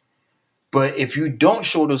celebration. But if you don't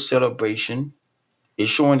show the celebration, it's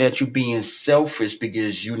showing that you're being selfish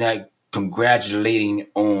because you're not congratulating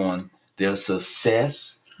on their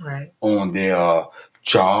success, right, on their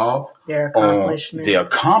job, on their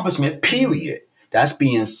accomplishment, period. That's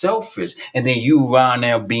being selfish. And then you around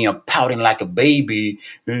there being pouting like a baby.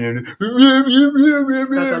 Because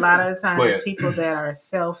a lot of the time, people that are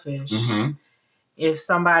selfish, if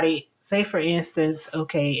somebody, say for instance,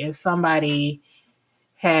 if somebody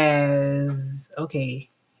is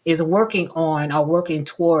working on or working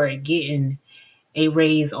toward getting a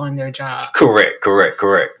raise on their job. Correct.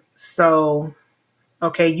 So,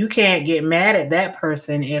 you can't get mad at that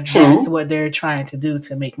person if that's what they're trying to do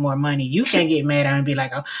to make more money. You can't get mad at them and be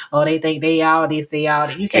like, oh, they think they all this, they all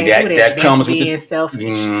that. You can't do that. That's comes being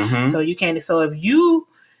selfish. So you can't. So if you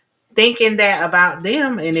thinking that about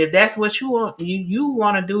them, and if that's what you want, you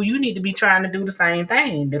want to do, you need to be trying to do the same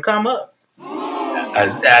thing to come up.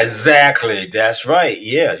 Exactly. That's right.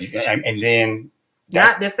 Yeah. And then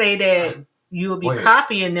not to say that you'll be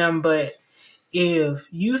copying them, but if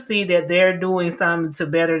you see that they're doing something to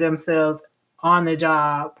better themselves on the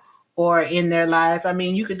job or in their lives,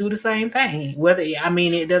 you could do the same thing.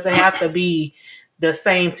 It doesn't have to be the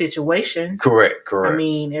same situation. Correct.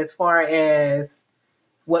 As far as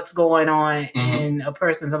what's going on in a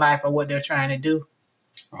person's life or what they're trying to do.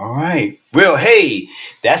 All right. Well, hey,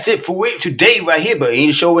 that's it for it today right here. But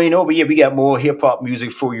the show ain't over yet. We got more hip hop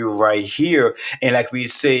music for you right here. And like we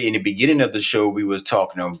say in the beginning of the show, we was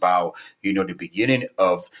talking about, the beginning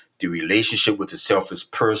of the relationship with the selfish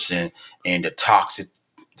person and the tendency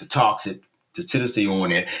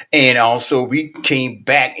on it. And also we came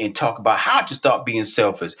back and talked about how to stop being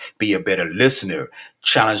selfish, be a better listener,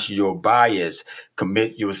 challenge your bias,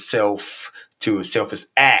 commit yourself to a selfish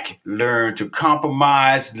act, learn to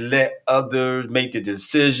compromise, let others make the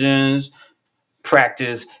decisions,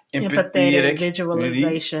 practice empathetic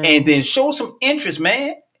visualization, and then show some interest,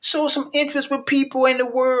 man. Show some interest with people in the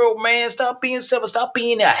world, man. Stop being selfish. Stop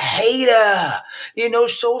being a hater.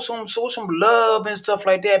 Show some love and stuff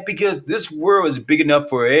like that, because this world is big enough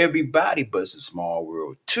for everybody, but it's a small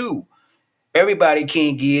world too. Everybody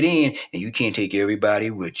can't get in, and you can't take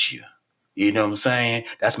everybody with you. You know what I'm saying?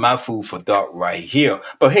 That's my food for thought right here.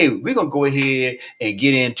 But hey, we're going to go ahead and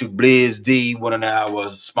get into Blizz D, one of our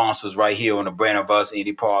sponsors right here on the Brand of Us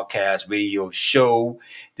Indie Podcast Radio Show.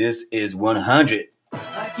 This is 100.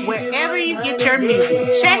 Wherever you get your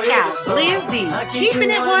music, check out Blizz D, keeping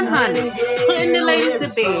it 100, putting the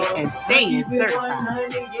ladies to bed, and staying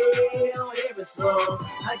certified.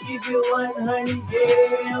 I give you 100,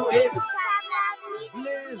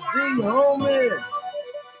 Blizz D, homie.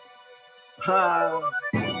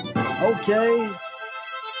 Okay.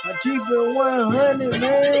 I keep it 100,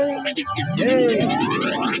 man.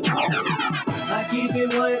 I keep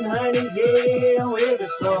it 100, yeah, on every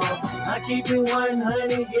song. I keep it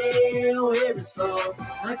 100, yeah, on every song.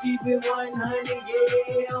 I keep it 100,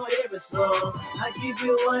 yeah, on every song. I keep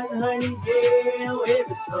it 100, yeah, on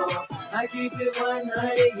every song. I keep it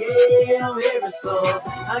 100, yeah, on every song.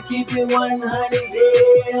 I keep it 100,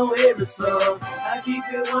 yeah, on every song. I keep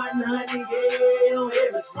it 100, yeah, on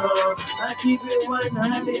every song. I keep it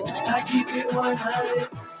 100, I keep it 100.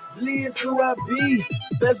 Blizz who I be.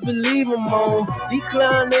 best believe I'm on.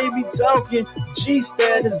 Decline, they be talking, G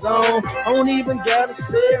status on. Don't even gotta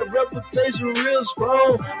say it, reputation real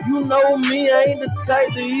strong. You know me, I ain't the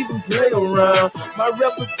type to even play around. My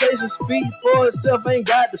reputation speak for itself, ain't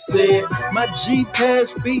got to say it. My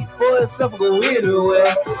G-Pass speak for itself, go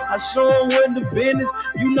anywhere. I show them when the business,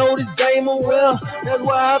 you know this game I'm well. That's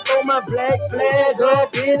why I throw my black flag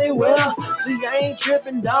up anywhere. See, I ain't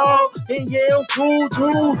tripping, dog, and yeah, I'm cool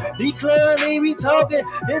too. Decline, they be talking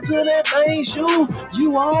into that thing shoe.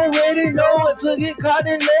 You already know it, to get caught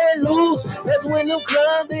and let loose. That's when them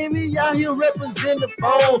clowns, they be out here representing the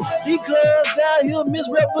phone. These clubs out here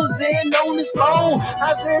misrepresenting on this phone.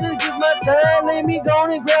 I said it's just my time, let me go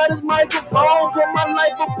and grab this microphone. Put my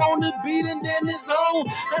life up on the beat and then it's on.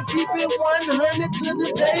 I keep it 100 till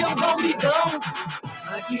the day I'm gonna be gone.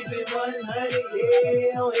 I keep it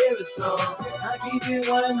 100, yeah, on every song. I keep it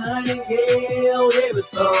 100, yeah, on every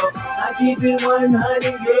song. I keep it 100,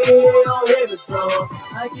 yeah, on every song.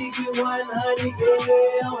 I keep it 100,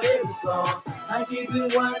 yeah, on every song. I keep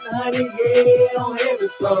it 100, yeah, on every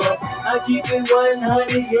song. I keep it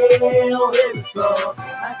 100, yeah, on every song.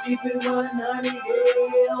 I keep it 100,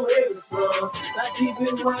 yeah, on every song. I keep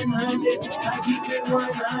it 100, I keep it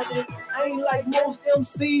 100. I ain't like most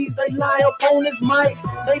MCs, they lie up on this mic.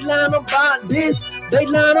 They lying about this, they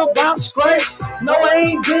lying about scrapes. No, I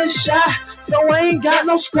ain't been shy, so I ain't got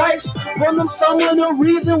no scrapes. Run them some of the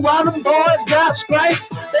reason why them boys got scrapes.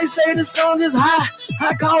 They say the song is high,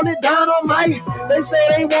 I called it dynamite. They say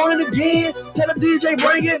they want it again, tell the DJ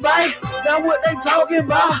bring it back. Now what they talking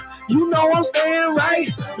about? You know I'm staying right.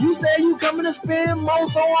 You say you coming to spend more,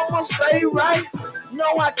 so I'ma stay right. No,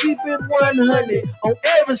 I keep it 100 on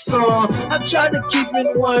every song. I try to keep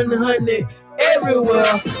it 100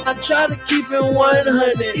 everywhere. I try to keep it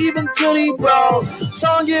 100, even to these bros.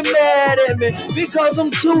 Some get mad at me because I'm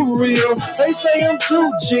too real. They say I'm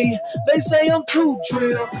too G, they say I'm too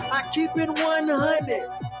drill. I keep it 100,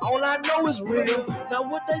 all I know is real. Now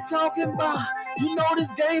what they talking about? You know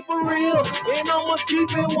this game for real, and I'ma keep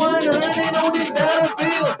it 100 on this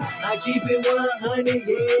battlefield. I keep it 100,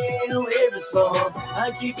 yeah, on every song.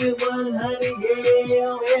 I keep it 100, yeah,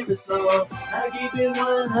 on every song. I keep it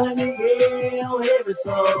 100, yeah, on every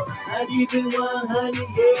song. I keep it 100,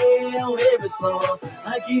 yeah, on every song.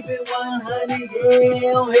 I keep it 100,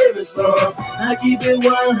 yeah, on every song. I keep it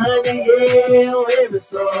 100, yeah, on every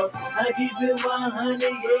song. I keep it 100,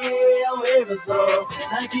 yeah, on every song.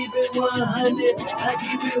 I keep it 100, I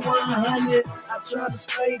keep it 100. I try to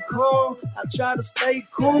stay calm, I try to stay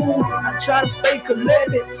cool, I try to stay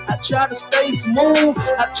collected, I try to stay smooth,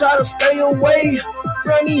 I try to stay away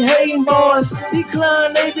from these hating boys.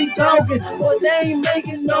 Decline, they be talking, but they ain't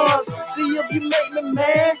making noise. See, if you make me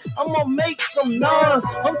mad, I'ma make some noise.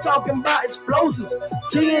 I'm talking about explosives,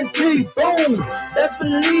 TNT, boom. Best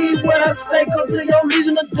believe what I say, come to your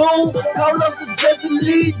Legion of Doom. Call us the Justice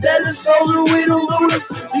League, Dallas Soldier, we the rulers.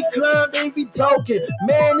 Decline, they be talking,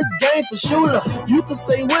 man, this game for Shula. You can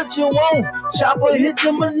say what you want, chopper hit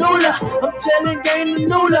your manula. I'm telling game to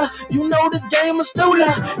Nula, you know this game is Stula.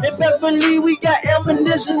 And best believe we got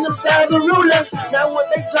ammunition the size of rulers. Now what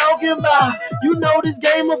they talking about? You know this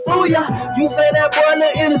game will fool ya. You say that boy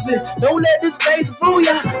look innocent, don't let this face fool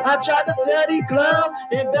ya. I try to tell these clowns,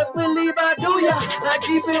 and best believe I do ya. I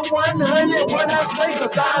keep it 100 when I say,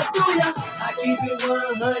 cause I do ya. I keep it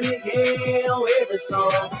 100, yeah, on every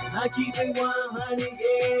song. I keep it 100,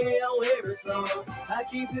 yeah, on every song. I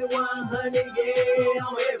keep it 100, yeah,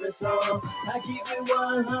 on every song. I keep it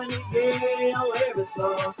 100, yeah, on every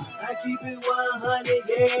song. I keep it 100,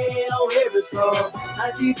 yeah, on every song.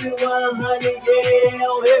 I keep it 100, yeah,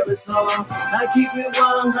 on every song. I keep it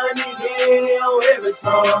 100, yeah, on every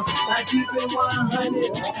song. I keep it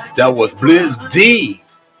 100. That was Blizz D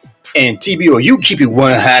and TBO. You keep it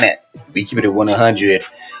 100. We keep it at 100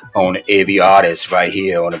 on every artist right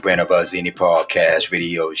here on the Brand of Us Indie Podcast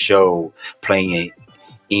Radio Show, playing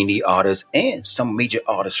indie artists and some major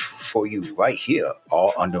artists for you right here,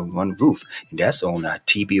 all under one roof. And that's on our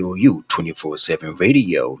TBOU 24/7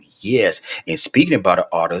 radio. Yes. And speaking about an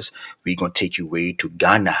artist, we're going to take you way to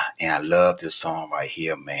Ghana. And I love this song right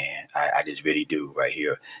here, man. I just really do right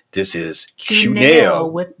here. This is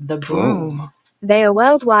Q-Nail with the Broom. broom. They are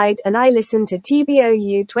worldwide and I listen to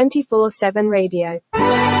TBOU 24/7 radio.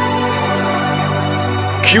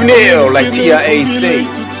 Q-Nail, like T.I.A. say.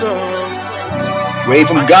 Way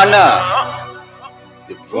from Ghana.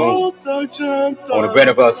 The Broom. On the Brand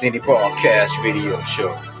of Us Indie Podcast Radio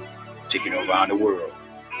Show. Taking around the world.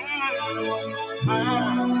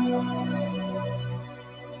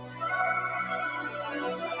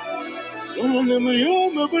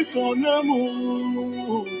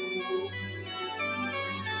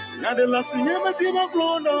 Now the last thing ever did I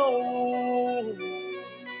blow now.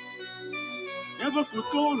 Never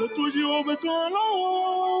forgot the to you over to alone.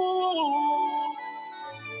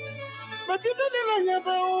 But you didn't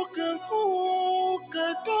never open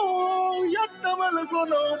Kato. Yatamala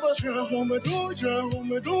blown over Jehomedola.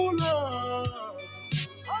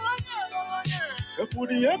 Put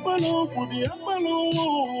the apple.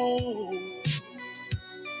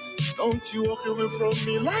 Don't you walk away from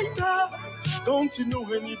me like that. Don't you know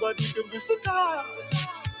anybody can visit us?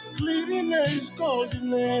 Cleanliness is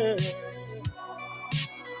godliness.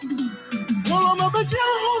 Well, I'm a bit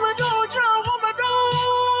Jehomedola.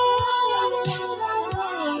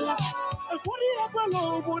 Put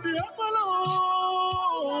the apple.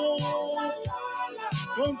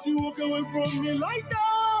 Don't you walk away from me like that.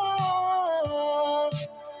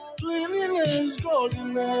 Cleanliness,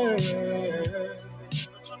 godliness.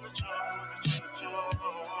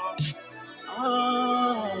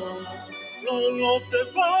 Lolo te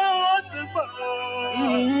va.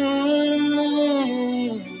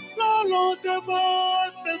 Lolo te va.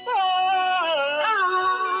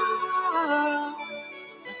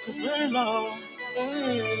 Acapella.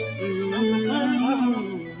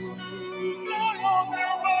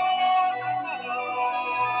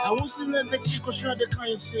 I was in the Chico Shade, can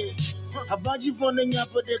you say? Abaji for the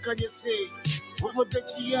Yapa, can you say? Over the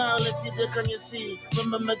T.I.A, let's see, can you see?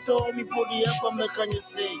 Remember, told me, put the upper, can you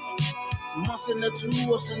say? Mass in the two,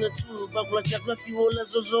 was in the two, but like a fuel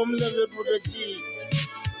as a zoom level, put the G.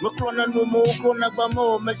 Macrona no more, Crona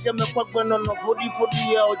Bamo, Messia Macquaban on the body,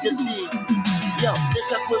 or just see. Yo, they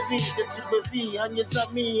got with me, the two and yes,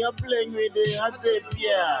 me, I'm playing with the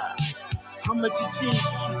Hatepia. How much let's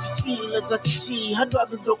see, how do I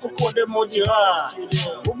do Coco de Modira?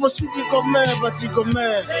 What should you come, but you come,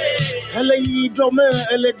 L.A. Dome,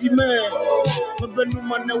 L.A. But when you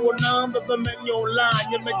man know number, but men your line,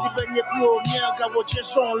 you make it when you blow me, I got what you're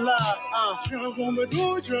so loud.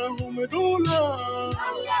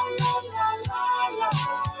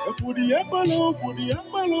 Put the apple.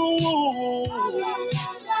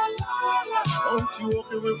 Don't you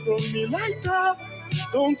walk away from me like that.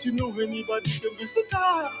 Don't you know anybody can visit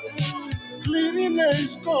us?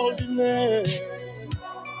 Cleanliness, godliness.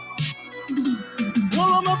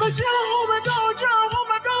 Well, I'm a bit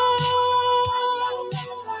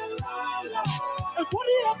Put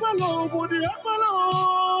the apple.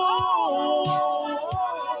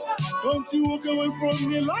 Don't you walk away from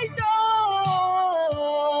me like that.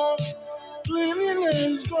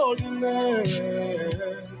 Cleanliness, godliness.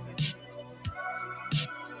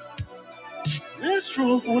 It's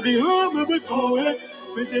true for the arm of a toy.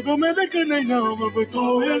 But if I'm a American, I'm a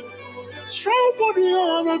toy. Strong for the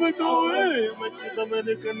arm of a toy. But if I'm a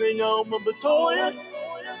American, I'm a toy.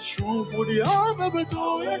 Strong for the arm of a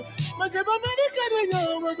toy. But if I'm a American,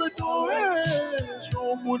 I'm a toy.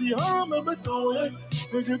 Strong for the arm of a toy.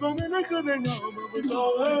 But if I'm a American, I'm a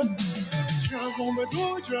toy.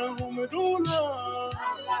 Jehomedola.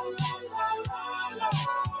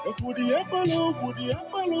 Put the apple.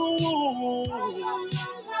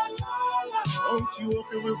 Don't you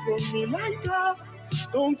walk away from me like that.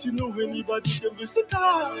 Don't you know anybody can visit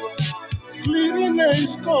us?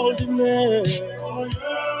 Cleanliness, godliness. Oh,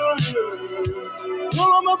 yeah.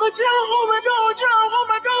 Well, I'm a bit Jehomedola.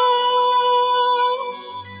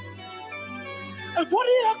 Put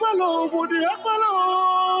the apple.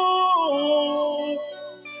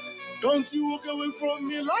 Don't you walk away from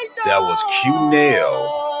me like that. That was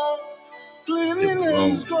Q-Nail.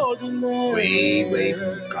 Cleanliness, godliness. Way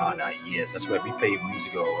from Ghana. Yes, that's where we play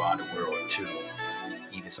music all around the world too.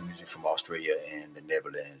 Even some music from Australia and the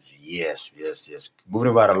Netherlands. Yes.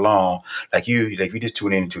 Moving right along, like you just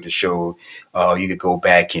tune into the show, you could go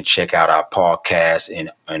back and check out our podcast and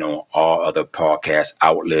on all other podcast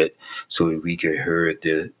outlet, so we could hear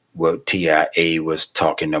what T.I.A was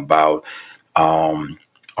talking about.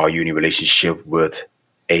 Are you in a relationship with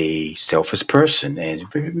a selfish person? And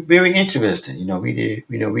very, very interesting.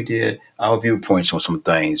 We did our viewpoints on some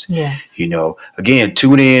things. Yes. Again,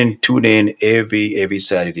 tune in every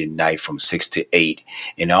Saturday night from 6 to 8.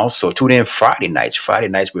 And also tune in Friday nights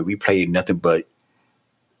where we play nothing but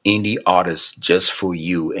indie artists just for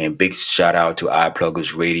you. And big shout out to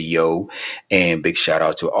iPluggers Radio, and big shout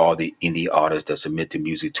out to all the indie artists that submit the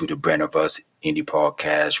music to the Brand of Us Indie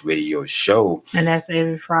Podcast Radio Show. And that's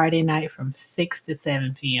every Friday night from 6 to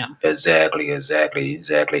 7 p.m. Exactly.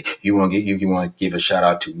 You want to give a shout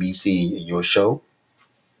out to Missy and your show?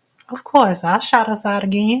 Of course, I'll shout us out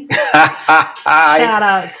again. Shout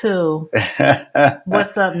out to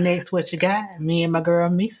What's Up Next, What You Got? Me and my girl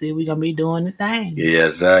Missy, we gonna be doing the thing.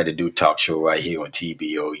 Yes, the new talk show right here on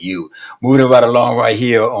TBOU. Moving right along right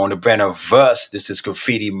here on the brand of us. This is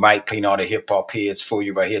Graffiti Mic playing all the hip hop heads for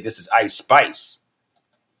you right here. This is Ice Spice.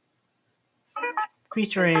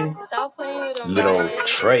 Featuring Little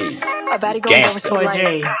Trey. A baddie gon' get what she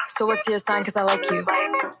like. So what's your sign? Cause I like you.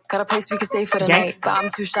 Got a place we can stay for the night, but I'm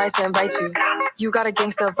too shy to invite you. You got a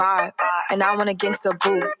gangster vibe, and I want a gangster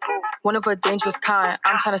boo. One of a dangerous kind.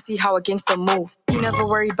 I'm trying to see how a gangster move. He never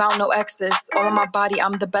worry about no exes. All on my body,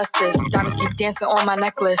 I'm the bestest. Diamonds keep dancing on my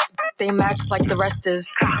necklace. They match like the rest is.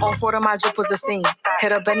 On Florida, my drip was the same.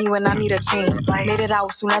 Hit up Benny when I need a chain. Made it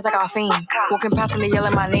out soon as I got fame. Walking past and they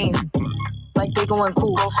yelling my name. Like they going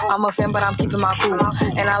cool. I'm a fan, but I'm keeping my cool.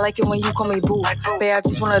 And I like it when you call me boo. Babe, I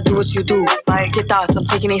just wanna do what you do. Get thoughts, I'm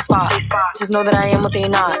taking a spot. Just know that I am what they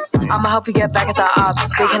not. I'ma help you get back at the ops.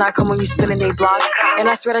 Big can I come when you spinning they block? And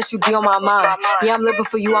I swear that you be on my mind. Yeah, I'm living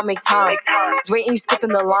for you, I make time. Waiting, you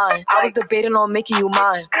skipping the line. I was debating on making you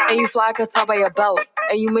mine. And you fly, I could tell by your belt.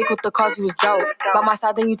 And you make with the cause you was dope. By my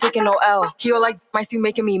side, then you taking no L. He all like mice, you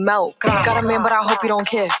making me melt. Got a man, but I hope you don't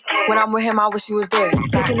care. When I'm with him, I wish you was there.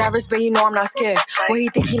 Taking that risk, but you know I'm not scared. When he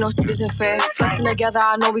think he knows shit isn't fair. Flexing together,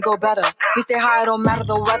 I know we go better. We stay high, it don't matter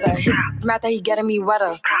the weather. His mad that he getting me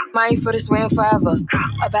wetter. I ain't for this way and forever.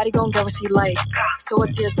 A baddie gon' get what she like. So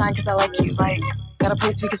what's your sign? Cause I like you. Got a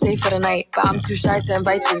place we can stay for the night, but I'm too shy to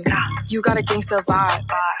invite you. You got a gangster vibe,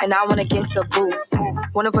 and I want a gangster boo.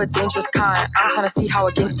 One of a dangerous kind. I'm trying to see how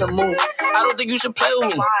a gangster move. I don't think you should play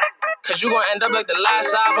with me. Cause you gon' end up like the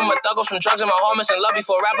last album. A thug off some drugs and my heart missing love.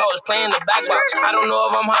 Before rap, I was playing the back box. I don't know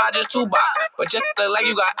if I'm high, just two box. But just look like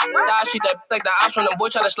you got die. She that like the ops when the boy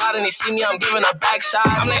try to slide and they see me, I'm giving a back shot.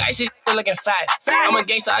 I'm like, icy still looking fat. I'm a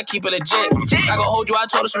gangster, I keep it legit. I gon' hold you, I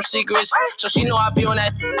told her some secrets. So she know I be on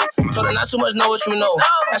that. Told her not too much, know what you know.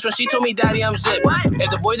 That's when she told me, daddy, I'm zip. If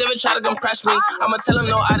the boys ever try to compress me, I'ma tell them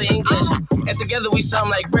no out of English. And together we sound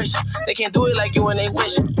like British. They can't do it like you and they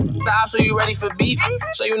wish. The ops, are you ready for beef?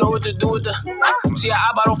 So you know what to do with the. See,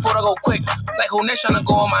 I don't afford to go quick. Like who next tryna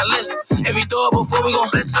go on my list? If you throw it before we go,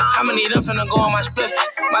 I'ma need them finna go on my spliff.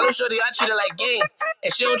 My little shorty, I treat her like game.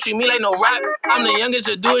 And she don't treat me like no rap. I'm the youngest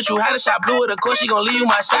to do it. You had a shot blue with, of course she gon' leave you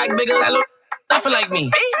my sack bigger. That little nothing like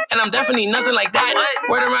me. And I'm definitely nothing like that.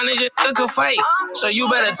 Word around this shit, could fight. So you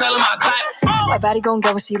better tell him I clap. A baddie gon'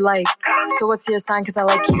 get what she like. So what's your sign? Cause I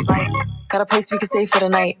like you. Got a place we can stay for the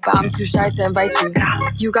night, but I'm too shy to invite you.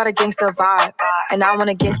 You got a gangster vibe, and I want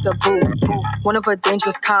a gangster boo. One of a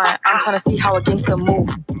dangerous kind. I'm trying to see how a gangster move.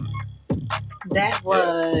 That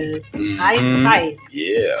was Ice Spice.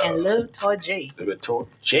 Yeah. And Lil Toy J. Lil Toy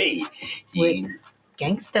J. With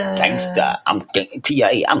Gangsta. Gangsta. I'm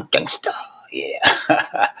T.I.A. I'm gangsta. Yeah.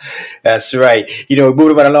 That's right. You know,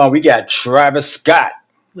 moving right along, we got Travis Scott.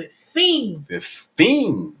 With Fiend. With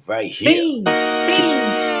Fiend right here. Fiend.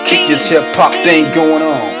 Keep this hip hop thing going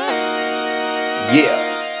on.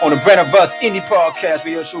 Yeah. On the Brand of Us Indie Podcast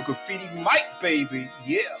Radio Show, Graffiti Mic, baby.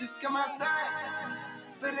 Yeah. Just come outside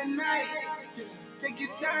for the night. Take your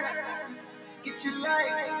time. Get your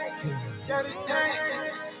light. Dirty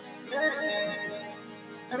thing.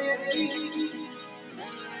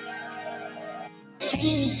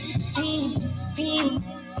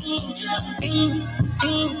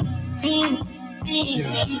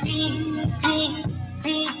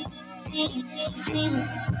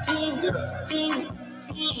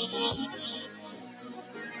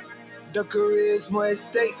 The career's more at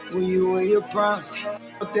stake when you in your prime.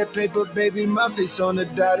 With that paper, baby, my face on the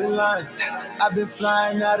dotted line. I've been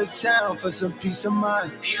flying out of town for some peace of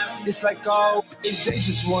mind. It's like always, they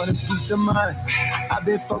just want a peace of mind. I've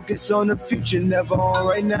been focused on the future, never on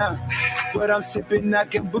right now. But I'm sipping, I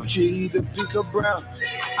can boot you, either pink or brown.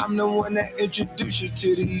 I'm the one that introduced you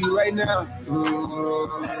to the you right now.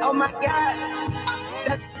 Oh my God,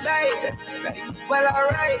 that's right. Well,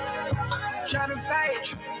 alright. Tryna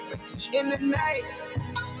fight in the night.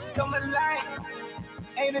 Come alive.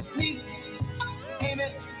 Ain't it sneak? Ain't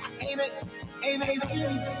it? Ain't it? Ain't it?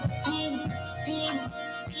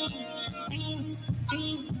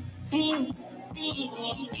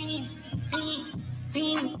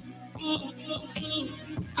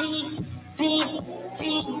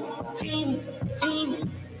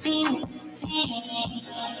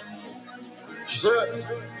 Shit.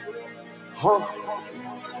 Huh.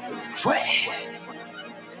 Wait.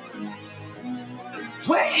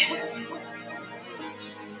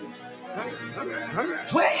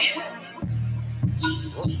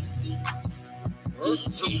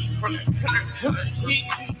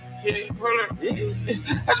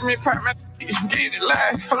 That's me part my get it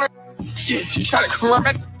live. Yeah, you try to come around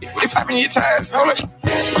back. They popping your tires. Hold up.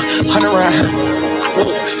 100 round.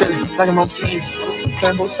 Feeling like I'm on team.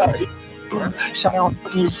 Playing both sides. Shot out on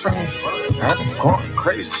your friends. I'm going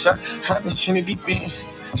crazy. Shot. I've been in the deep end.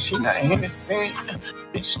 She not in the scene.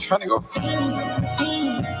 Bitch trying to go.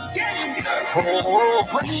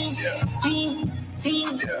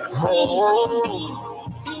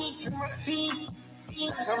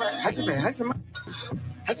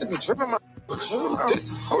 I just been tripping my this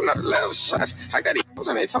whole nother level shot. I got these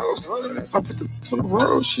on their toes. I put the on the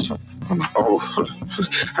road. She trying to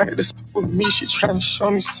I got this with me. She trying to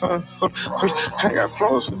show me something. I got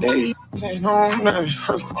flows for days. Ain't on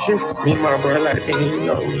nothing. Me and my brother like, and you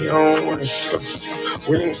know we don't want to.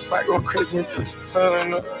 We in the spot going crazy until the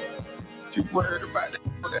sun up. You worried about that?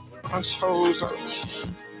 I chose up.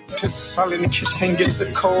 Pistol solid in the kitchen, can't get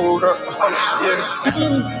it cold up.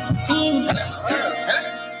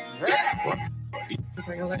 Cause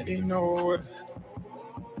I ain't let they know it.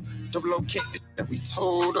 Double O kick that we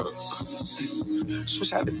told us.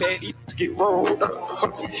 Switch out the bad to get rolled up.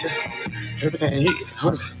 Everything hit.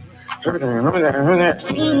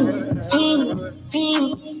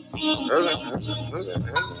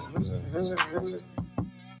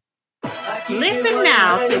 Listen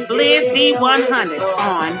now to Blizz D100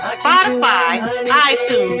 on Spotify,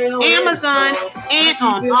 iTunes, Amazon, and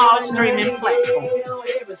on all streaming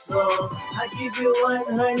platforms. I give you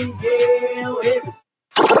 100,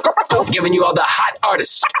 Giving you all the hot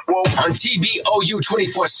artists on TBOU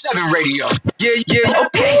 24/7 radio. Yeah,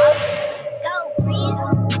 okay.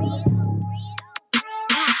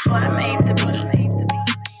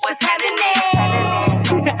 What's happening?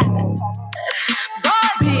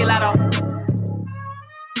 Bobby, Lotto.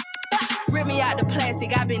 Rip me out the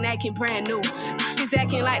plastic, I've been acting brand new. It's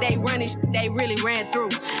acting like they running they really ran through.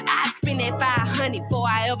 I spend that 500 before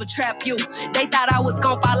I ever trap you. They thought I was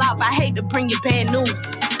gon' fall off, I hate to bring you bad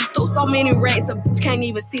news. Through so many racks, a bitch can't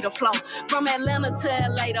even see the flow. From Atlanta to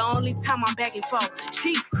LA, the only time I'm back and forth.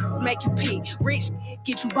 Cheap, make you pick. Rich,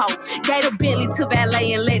 get you both. Gave a Bentley to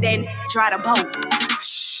valet and let that dry the boat.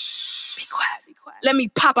 Be quiet. Let me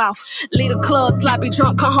pop off. Leave the club, sloppy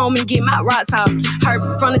drunk, come home and get my rocks off. Heard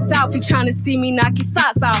from the south, he tryna see me knock his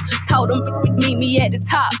socks off. Told them, meet me at the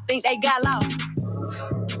top, think they got lost.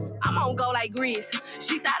 I'm on go like Grizz.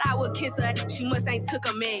 She thought I would kiss her, she must ain't took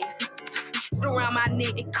a mess. Around my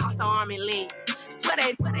neck, it cost her arm and leg. Swear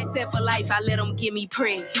they set for life, I let them get me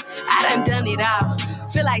preg. I done it all,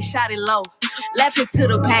 feel like shot it low. Laughing to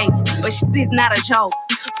the bank, but shit is not a joke.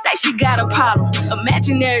 Say she got a problem,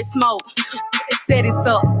 imaginary smoke. Set it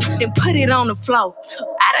up, then put it on the floor.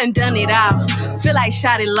 I done it all, feel like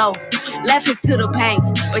shot it low. Laughing to the bank,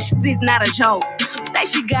 but shit is not a joke. Say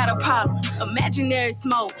she got a problem, imaginary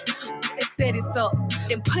smoke. Set it up,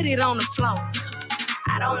 then put it on the floor.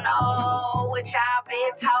 I don't know what y'all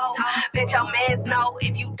been told. Bet your mans know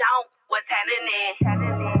if you don't, what's happening?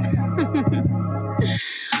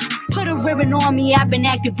 Put a ribbon on me, I've been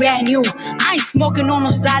acting brand new. I ain't smoking on no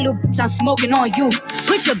Zylo, I'm smoking on you.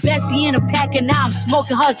 Put your bestie in a pack and now I'm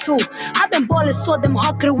smoking her too. I've been ballin' so them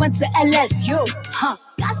hard could've went to LSU.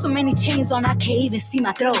 Got so many chains on I can't even see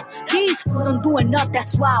my throat. These don't do enough,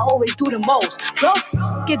 that's why I always do the most. Bro,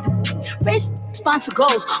 give the rich sponsor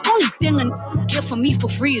goals. Only thing a get for me for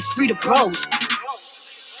free is free to bros.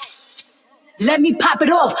 Let me pop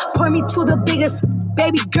it off, point me to the biggest.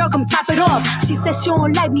 Baby girl, come top it off. She said she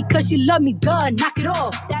don't like me cause she love me, duh, knock it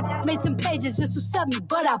off. That made some pages just to sub me,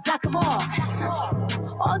 but I block them off.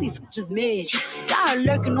 All these just mid. Got her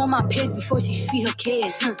lurking on my page before she feed her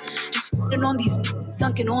kids. Shitting on these,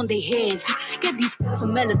 dunking on their heads. Get these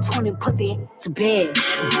some melatonin, put their to bed.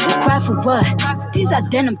 Cry for what? These are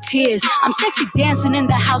denim tears. I'm sexy dancing in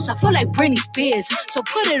the house, I feel like Britney Spears. So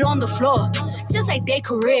put it on the floor, just like their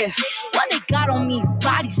career. What they got on me,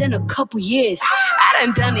 bodies in a couple years. I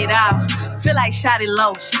done it all, feel like shot it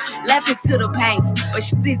low. Laughing to the bank, but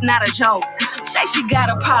she's not a joke. Say she got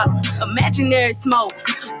a problem, imaginary smoke.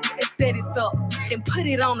 Set it up, then put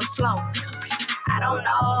it on the floor. I don't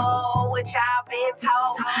know what y'all been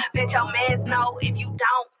told. Bet your mans know if you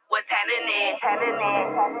don't, what's happening?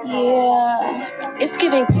 Yeah, it's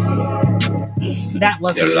giving. That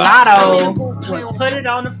was Lotto with Put It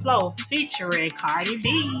on the Floor featuring Cardi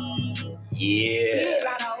B. Yeah.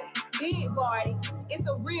 Lotto, big party. It's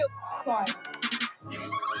a real party.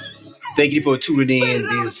 Thank you for tuning in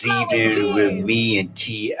this evening with me and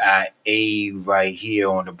T.I.A. right here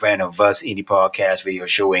on the Brand of Us Indie Podcast Radio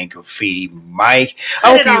Show and Graffiti Mic.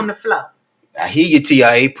 Put it on the floor. I hear you,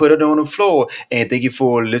 T.I.A. Put it on the floor. And thank you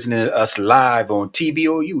for listening to us live on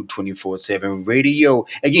TBOU 24/7 radio.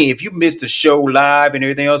 Again, if you missed the show live and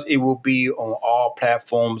everything else, it will be on all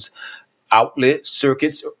platforms outlet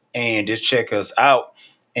circuits and just check us out.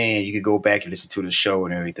 And you can go back and listen to the show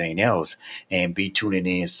and everything else. And be tuning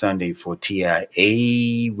in Sunday for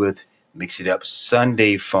T.I.A. with Mix It Up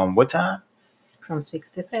Sunday from what time? From 6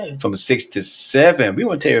 to 7. From 6 to 7. We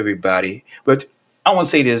want to tell everybody. But I want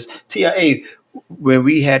to say this. T.I.A., when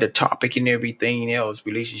we had a topic and everything else,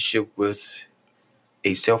 relationship with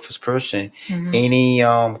a selfish person, any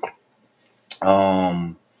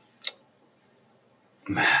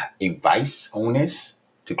advice on this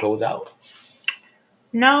to close out?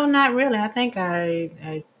 No, not really. I think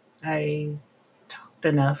I talked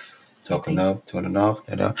enough. Talking enough.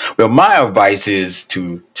 Well, my advice is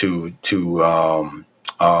to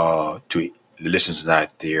the listeners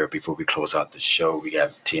out there before we close out the show. We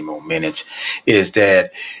got 10 more minutes. Is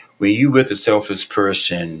that when you with a selfish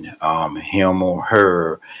person, him or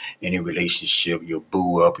her, in a relationship, your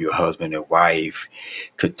boo up, your husband or wife,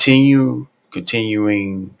 continuing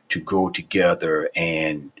to go together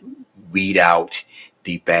and weed out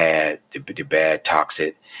the bad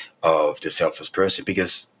toxic of the selfish person,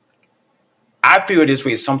 because I feel this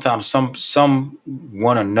way. Sometimes some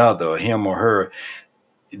one another, him or her,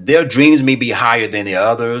 their dreams may be higher than the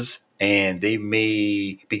others, and they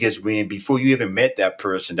may, because when before you even met that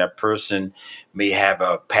person may have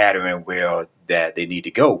a pattern where that they need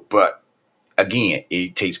to go. But again,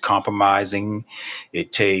 it takes compromising.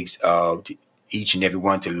 It takes each and every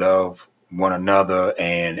one to love one another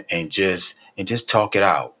and just talk it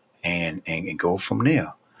out and go from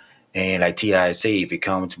there. And like T.I. say, if it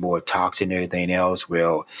comes more toxic and everything else,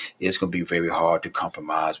 well, it's going to be very hard to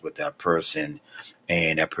compromise with that person.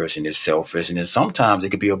 And that person is selfish. And then sometimes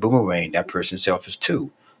it could be a boomerang. That person's selfish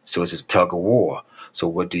too. So it's just tug of war. So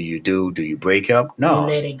what do? Do you break up? No.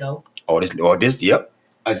 You let it go. Or this, yep.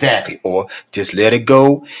 Exactly. Or just let it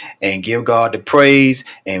go and give God the praise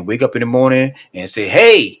and wake up in the morning and say,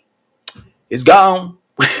 hey, it's gone.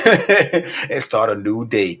 And start a new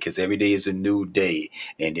day, because every day is a new day.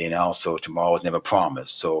 And then also tomorrow is never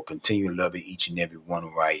promised. So continue loving each and every one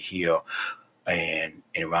right here and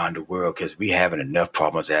around the world, because we having enough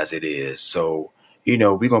problems as it is. So, we're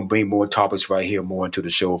going to bring more topics right here, more into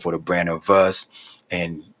the show for the brand of us.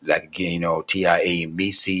 And like, again, T.I.A. and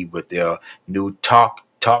Missy with their new talk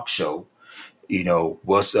show.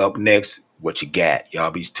 What's up next? What you got?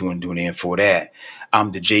 Y'all be tuning in for that.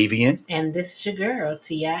 I'm the Javian. And this is your girl,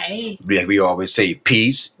 T.I.A. Like we always say,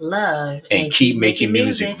 peace, love, and keep making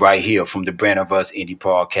music right here from the Brand of Us Indie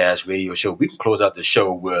Podcast Radio Show. We can close out the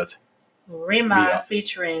show with Rima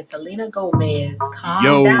featuring Selena Gomez.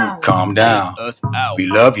 Calm down. Calm down. Check us out. We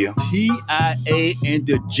love you. T.I.A. and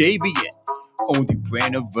the JVN on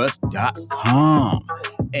thebrandofus.com.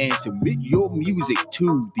 And submit your music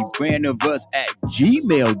to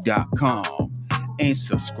thebrandofus@gmail.com. And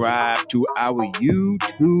subscribe to our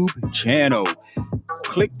YouTube channel.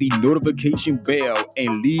 Click the notification bell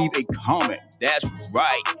and leave a comment. That's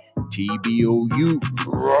right. TBOU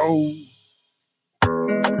grow.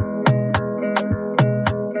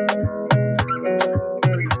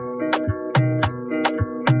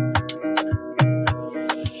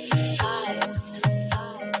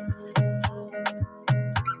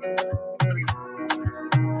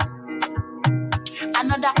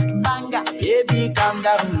 Another banger, baby, calm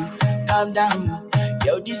down, calm down.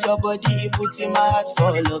 Yo, this your body, it puts in my heart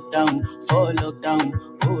for lockdown, oh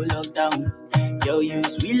lockdown. Yo, you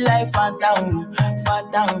sweet life, phantom.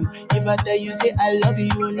 If I tell you say I love you,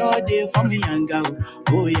 you know they for me, young girl.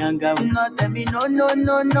 No, tell me no, oh.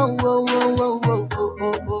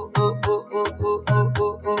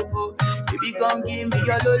 Baby, come give me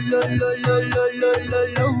your lo.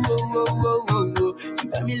 You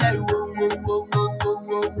got me like whoa.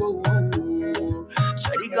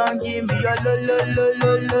 Shawty, come give me your lo.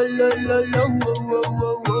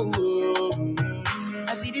 I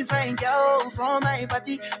see this fine girl from my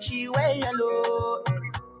party, she wear yellow.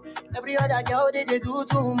 Every other girl they do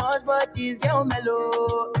too much, but this girl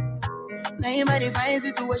mellow. Now in my divine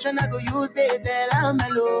situation, I go use they tell I'm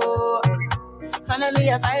mellow. Finally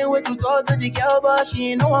I find way to talk to the girl, but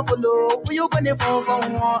she ain't no one follow. Who you gonna phone for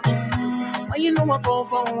one? Why you know I call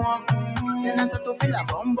for one? Then I start to feel a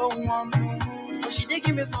bum. But she dey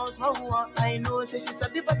give me small one. I know, say she's a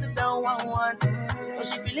bit pass it down one. But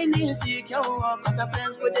she feeling insecure, cause her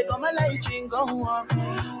friends go they come a light ring go on.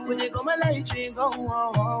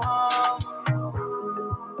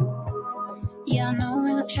 Yeah, I know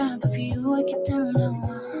we look shy, but for you I get down low.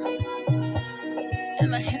 And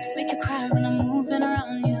my hips make you cry when I'm moving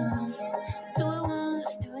around you. Do it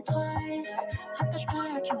once, do it twice. I push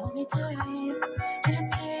back, you hold me tight. Get a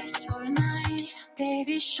taste for a night.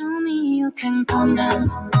 Baby, show me you can calm down.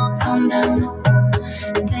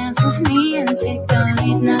 Dance with me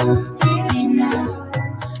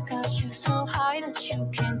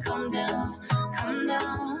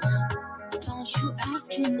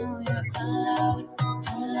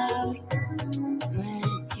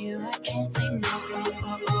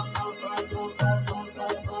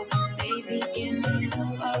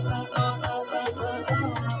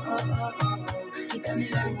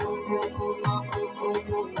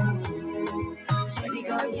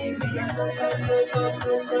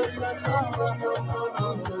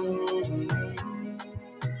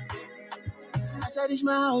I reach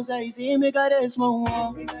my house, I say, make her rest more.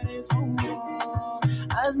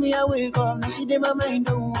 As me, I wake up, now she did my mind,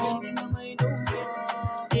 don't walk.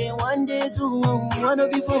 Then one day, two, one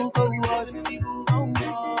of you folk go us.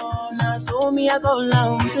 Now, so me, I go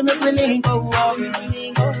down, so me feeling go walk.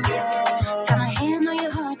 Got my hand on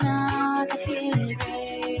your heart now, I can feel it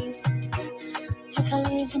race. If I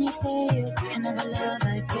leave, then you say you can never love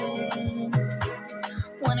again.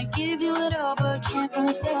 Wanna give you it all, but can't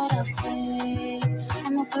promise that I'll stay.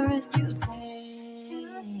 And that's a risk you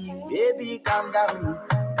take. Baby, calm down,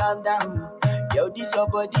 calm down. Yo, this your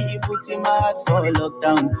body, it puts in my heart for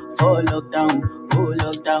lockdown, oh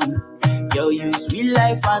lockdown. Yo, you sweet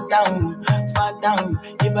life, phantom, phantom.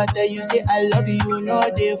 If I tell you, say I love you, you know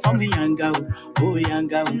they for me, young girl, oh young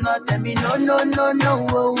girl. No, tell me, no, no, no, no,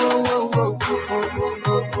 oh, oh, oh, oh, oh, oh,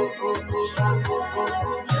 oh, oh, oh, oh,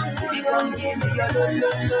 oh. Baby, come give me your lo, lo,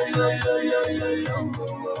 lo, lo, lo, lo, lo, oh,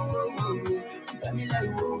 oh, oh, oh. You got me like,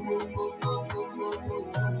 oh, oh, oh, oh, oh,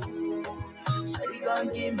 oh, oh. Shawty, come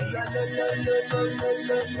give me your lo, lo, lo, lo,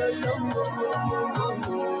 lo, lo, lo, oh, oh, oh, oh,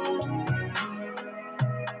 oh.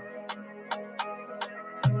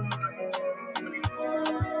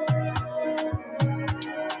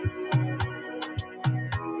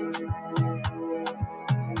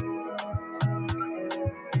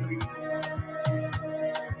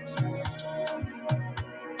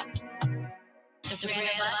 The Three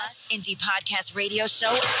of Us Indie Podcast Radio Show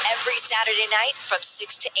every Saturday night from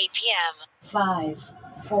 6 to 8 p.m. 5,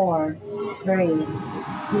 4, 3,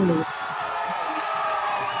 2.